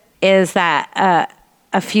good is that,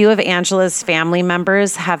 a few of Angela's family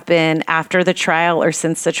members have been, after the trial or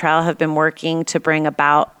since the trial, have been working to bring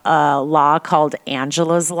about a law called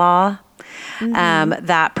Angela's Law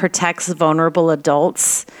that protects vulnerable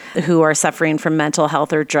adults who are suffering from mental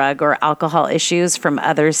health or drug or alcohol issues from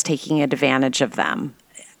others taking advantage of them.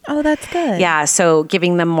 Oh, that's good. Yeah, so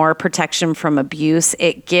giving them more protection from abuse.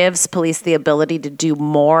 It gives police the ability to do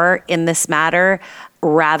more in this matter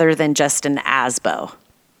rather than just an ASBO.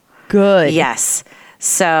 Good. Yes.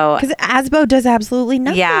 So, because ASBO does absolutely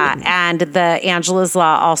nothing. Yeah, and the Angela's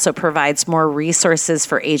Law also provides more resources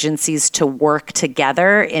for agencies to work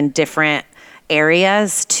together in different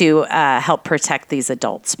areas to help protect these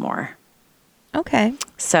adults more. Okay.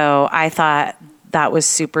 So I thought that was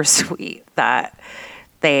super sweet that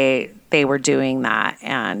they were doing that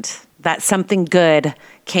and that something good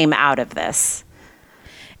came out of this.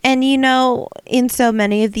 And, you know, in so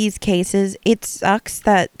many of these cases, it sucks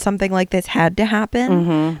that something like this had to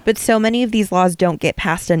happen. But so many of these laws don't get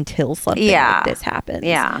passed until something like this happens.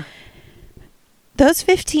 Yeah. Those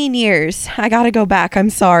 15 years, I got to go back. I'm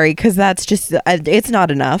sorry, because that's just, it's not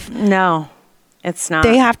enough. No, it's not.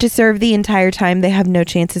 They have to serve the entire time. They have no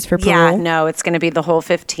chances for parole. Yeah, no, it's going to be the whole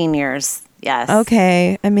 15 years. Yes.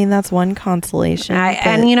 Okay. I mean, that's one consolation.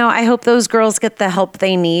 And, you know, I hope those girls get the help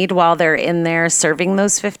they need while they're in there serving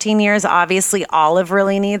those 15 years. Obviously, Olive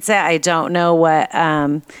really needs it. I don't know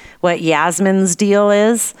what Yasmin's deal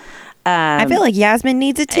is. I feel like Yasmin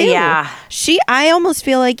needs it too. Yeah. I almost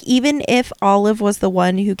feel like even if Olive was the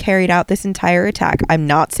one who carried out this entire attack, I'm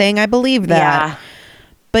not saying I believe that. Yeah.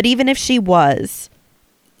 But even if she was,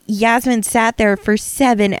 Yasmin sat there for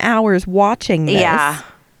 7 hours watching this. Yeah.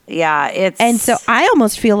 Yeah, and so I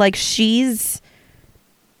almost feel like she's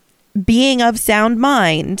being of sound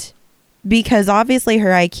mind because obviously her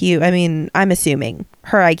IQ, I mean, I'm assuming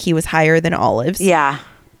her IQ was higher than Olive's. Yeah.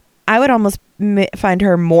 I would almost find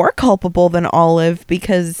her more culpable than Olive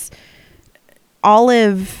because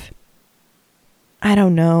Olive, I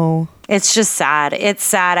don't know. It's just sad. It's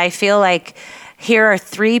sad. I feel like here are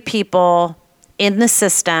 3 people in the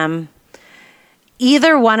system.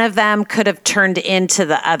 Either one of them could have turned into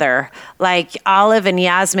the other. Like Olive and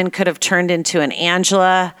Yasmin could have turned into an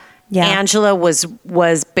Angela Yeah. Angela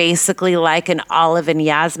was basically like an Olive and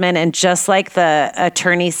Yasmin. And just like the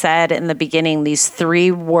attorney said in the beginning, these three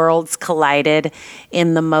worlds collided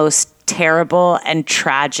in the most terrible and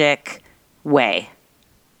tragic way.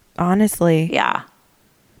 Honestly. Yeah.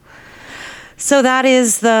 So that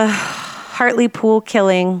is the Hartlepool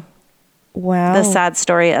killing, Wow. the sad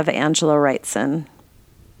story of Angela Wrightson.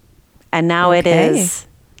 And now it Okay. is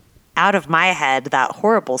out of my head, that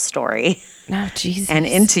horrible story, Oh, Jesus. and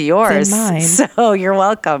into It's yours. in mine. So you're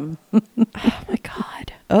welcome. Oh, my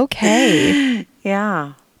God. Okay.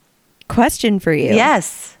 Yeah. Question for you.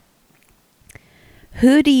 Yes.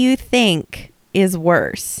 Who do you think is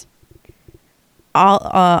worse?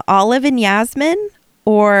 Olive and Yasmin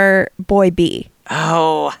or Boy B?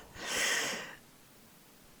 Oh.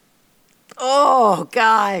 Oh,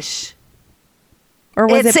 gosh. Or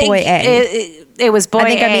was it Boy A? It was Boy A. I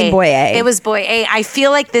think I mean Boy A. It was Boy A. I feel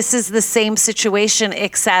like this is the same situation,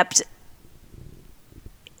 except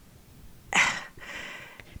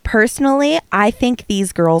Personally, I think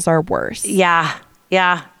these girls are worse. yeah.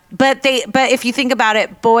 But if you think about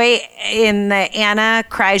it, Boy in the Anna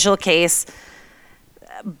Kreisel case,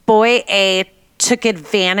 Boy A took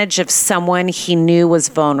advantage of someone he knew was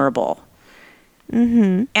vulnerable.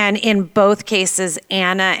 Mm-hmm. And in both cases,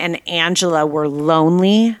 Anna and Angela were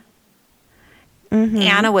lonely. Mm-hmm.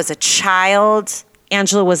 Anna was a child.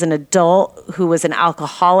 Angela was an adult who was an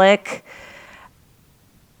alcoholic.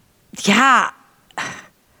 Yeah.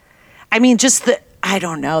 I mean, I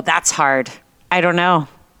don't know. That's hard. I don't know.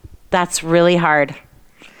 That's really hard.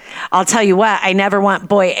 I'll tell you what, I never want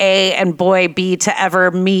Boy A and Boy B to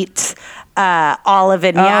ever meet Olive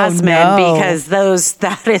and Yasmin, no. because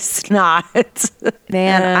that is not.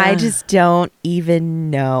 Man, I just don't even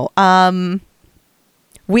know.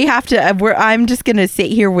 We have to. I'm just gonna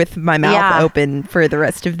sit here with my mouth open for the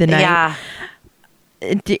rest of the night. Yeah.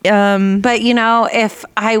 But if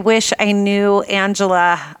I wish I knew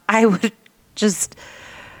Angela, I would just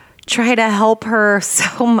try to help her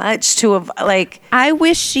so much to have I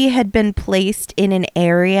wish she had been placed in an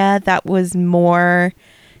area that was more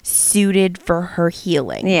suited for her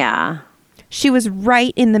healing. Yeah. She was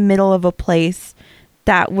right in the middle of a place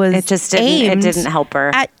that was it didn't help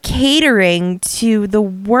her at catering to the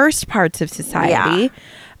worst parts of society. Yeah.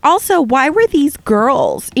 Also, why were these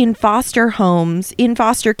girls in foster homes, in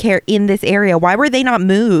foster care in this area? Why were they not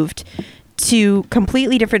moved to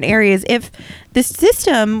completely different areas? If the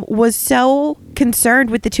system was so concerned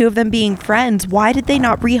with the two of them being friends, why did they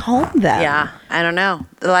not rehome them? Yeah, I don't know.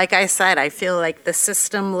 Like I said, I feel like the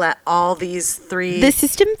system let all these three... The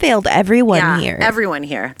system failed everyone here. Everyone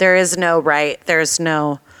here. There is no right. There's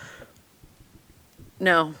no...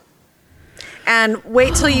 And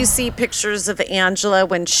wait till you see pictures of Angela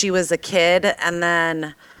when she was a kid, and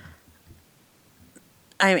then...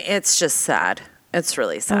 it's just sad. It's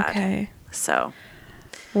really sad. Okay. So...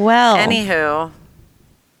 Well... Anywho...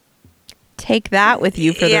 Take that with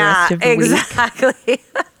you for the rest of the week. Exactly.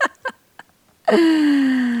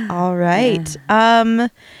 All right.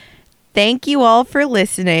 Thank you all for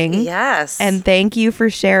listening. Yes. And thank you for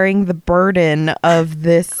sharing the burden of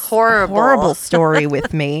this horrible story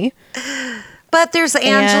with me. But there's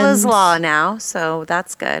Angela's Law now, so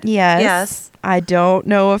that's good. Yes. I don't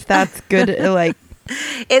know if that's good.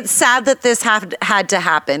 It's sad that this had to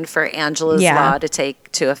happen for Angela's Law to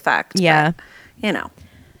take to effect. Yeah. But,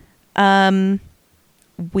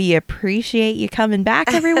 we appreciate you coming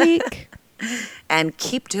back every week. And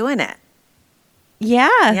keep doing it.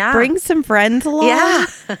 Yeah. Bring some friends along. Yeah.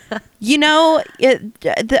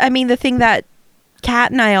 The thing that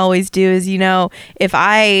Kat and I always do is, if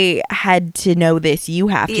I had to know this, you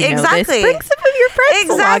have to know this. Bring some of your friends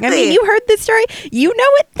along. I mean, you heard this story. You know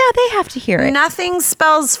it. Now they have to hear it. Nothing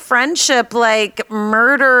spells friendship like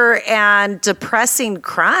murder and depressing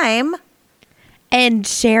crime. And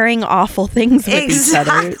sharing awful things with each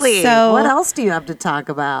other. Exactly. So, what else do you have to talk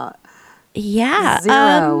about? Yeah.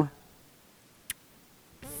 Zero.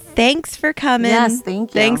 Thanks for coming. Yes, thank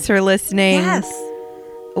you. Thanks for listening. Yes.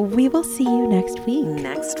 We will see you next week.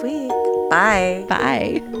 Next week. Bye.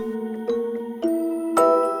 Bye.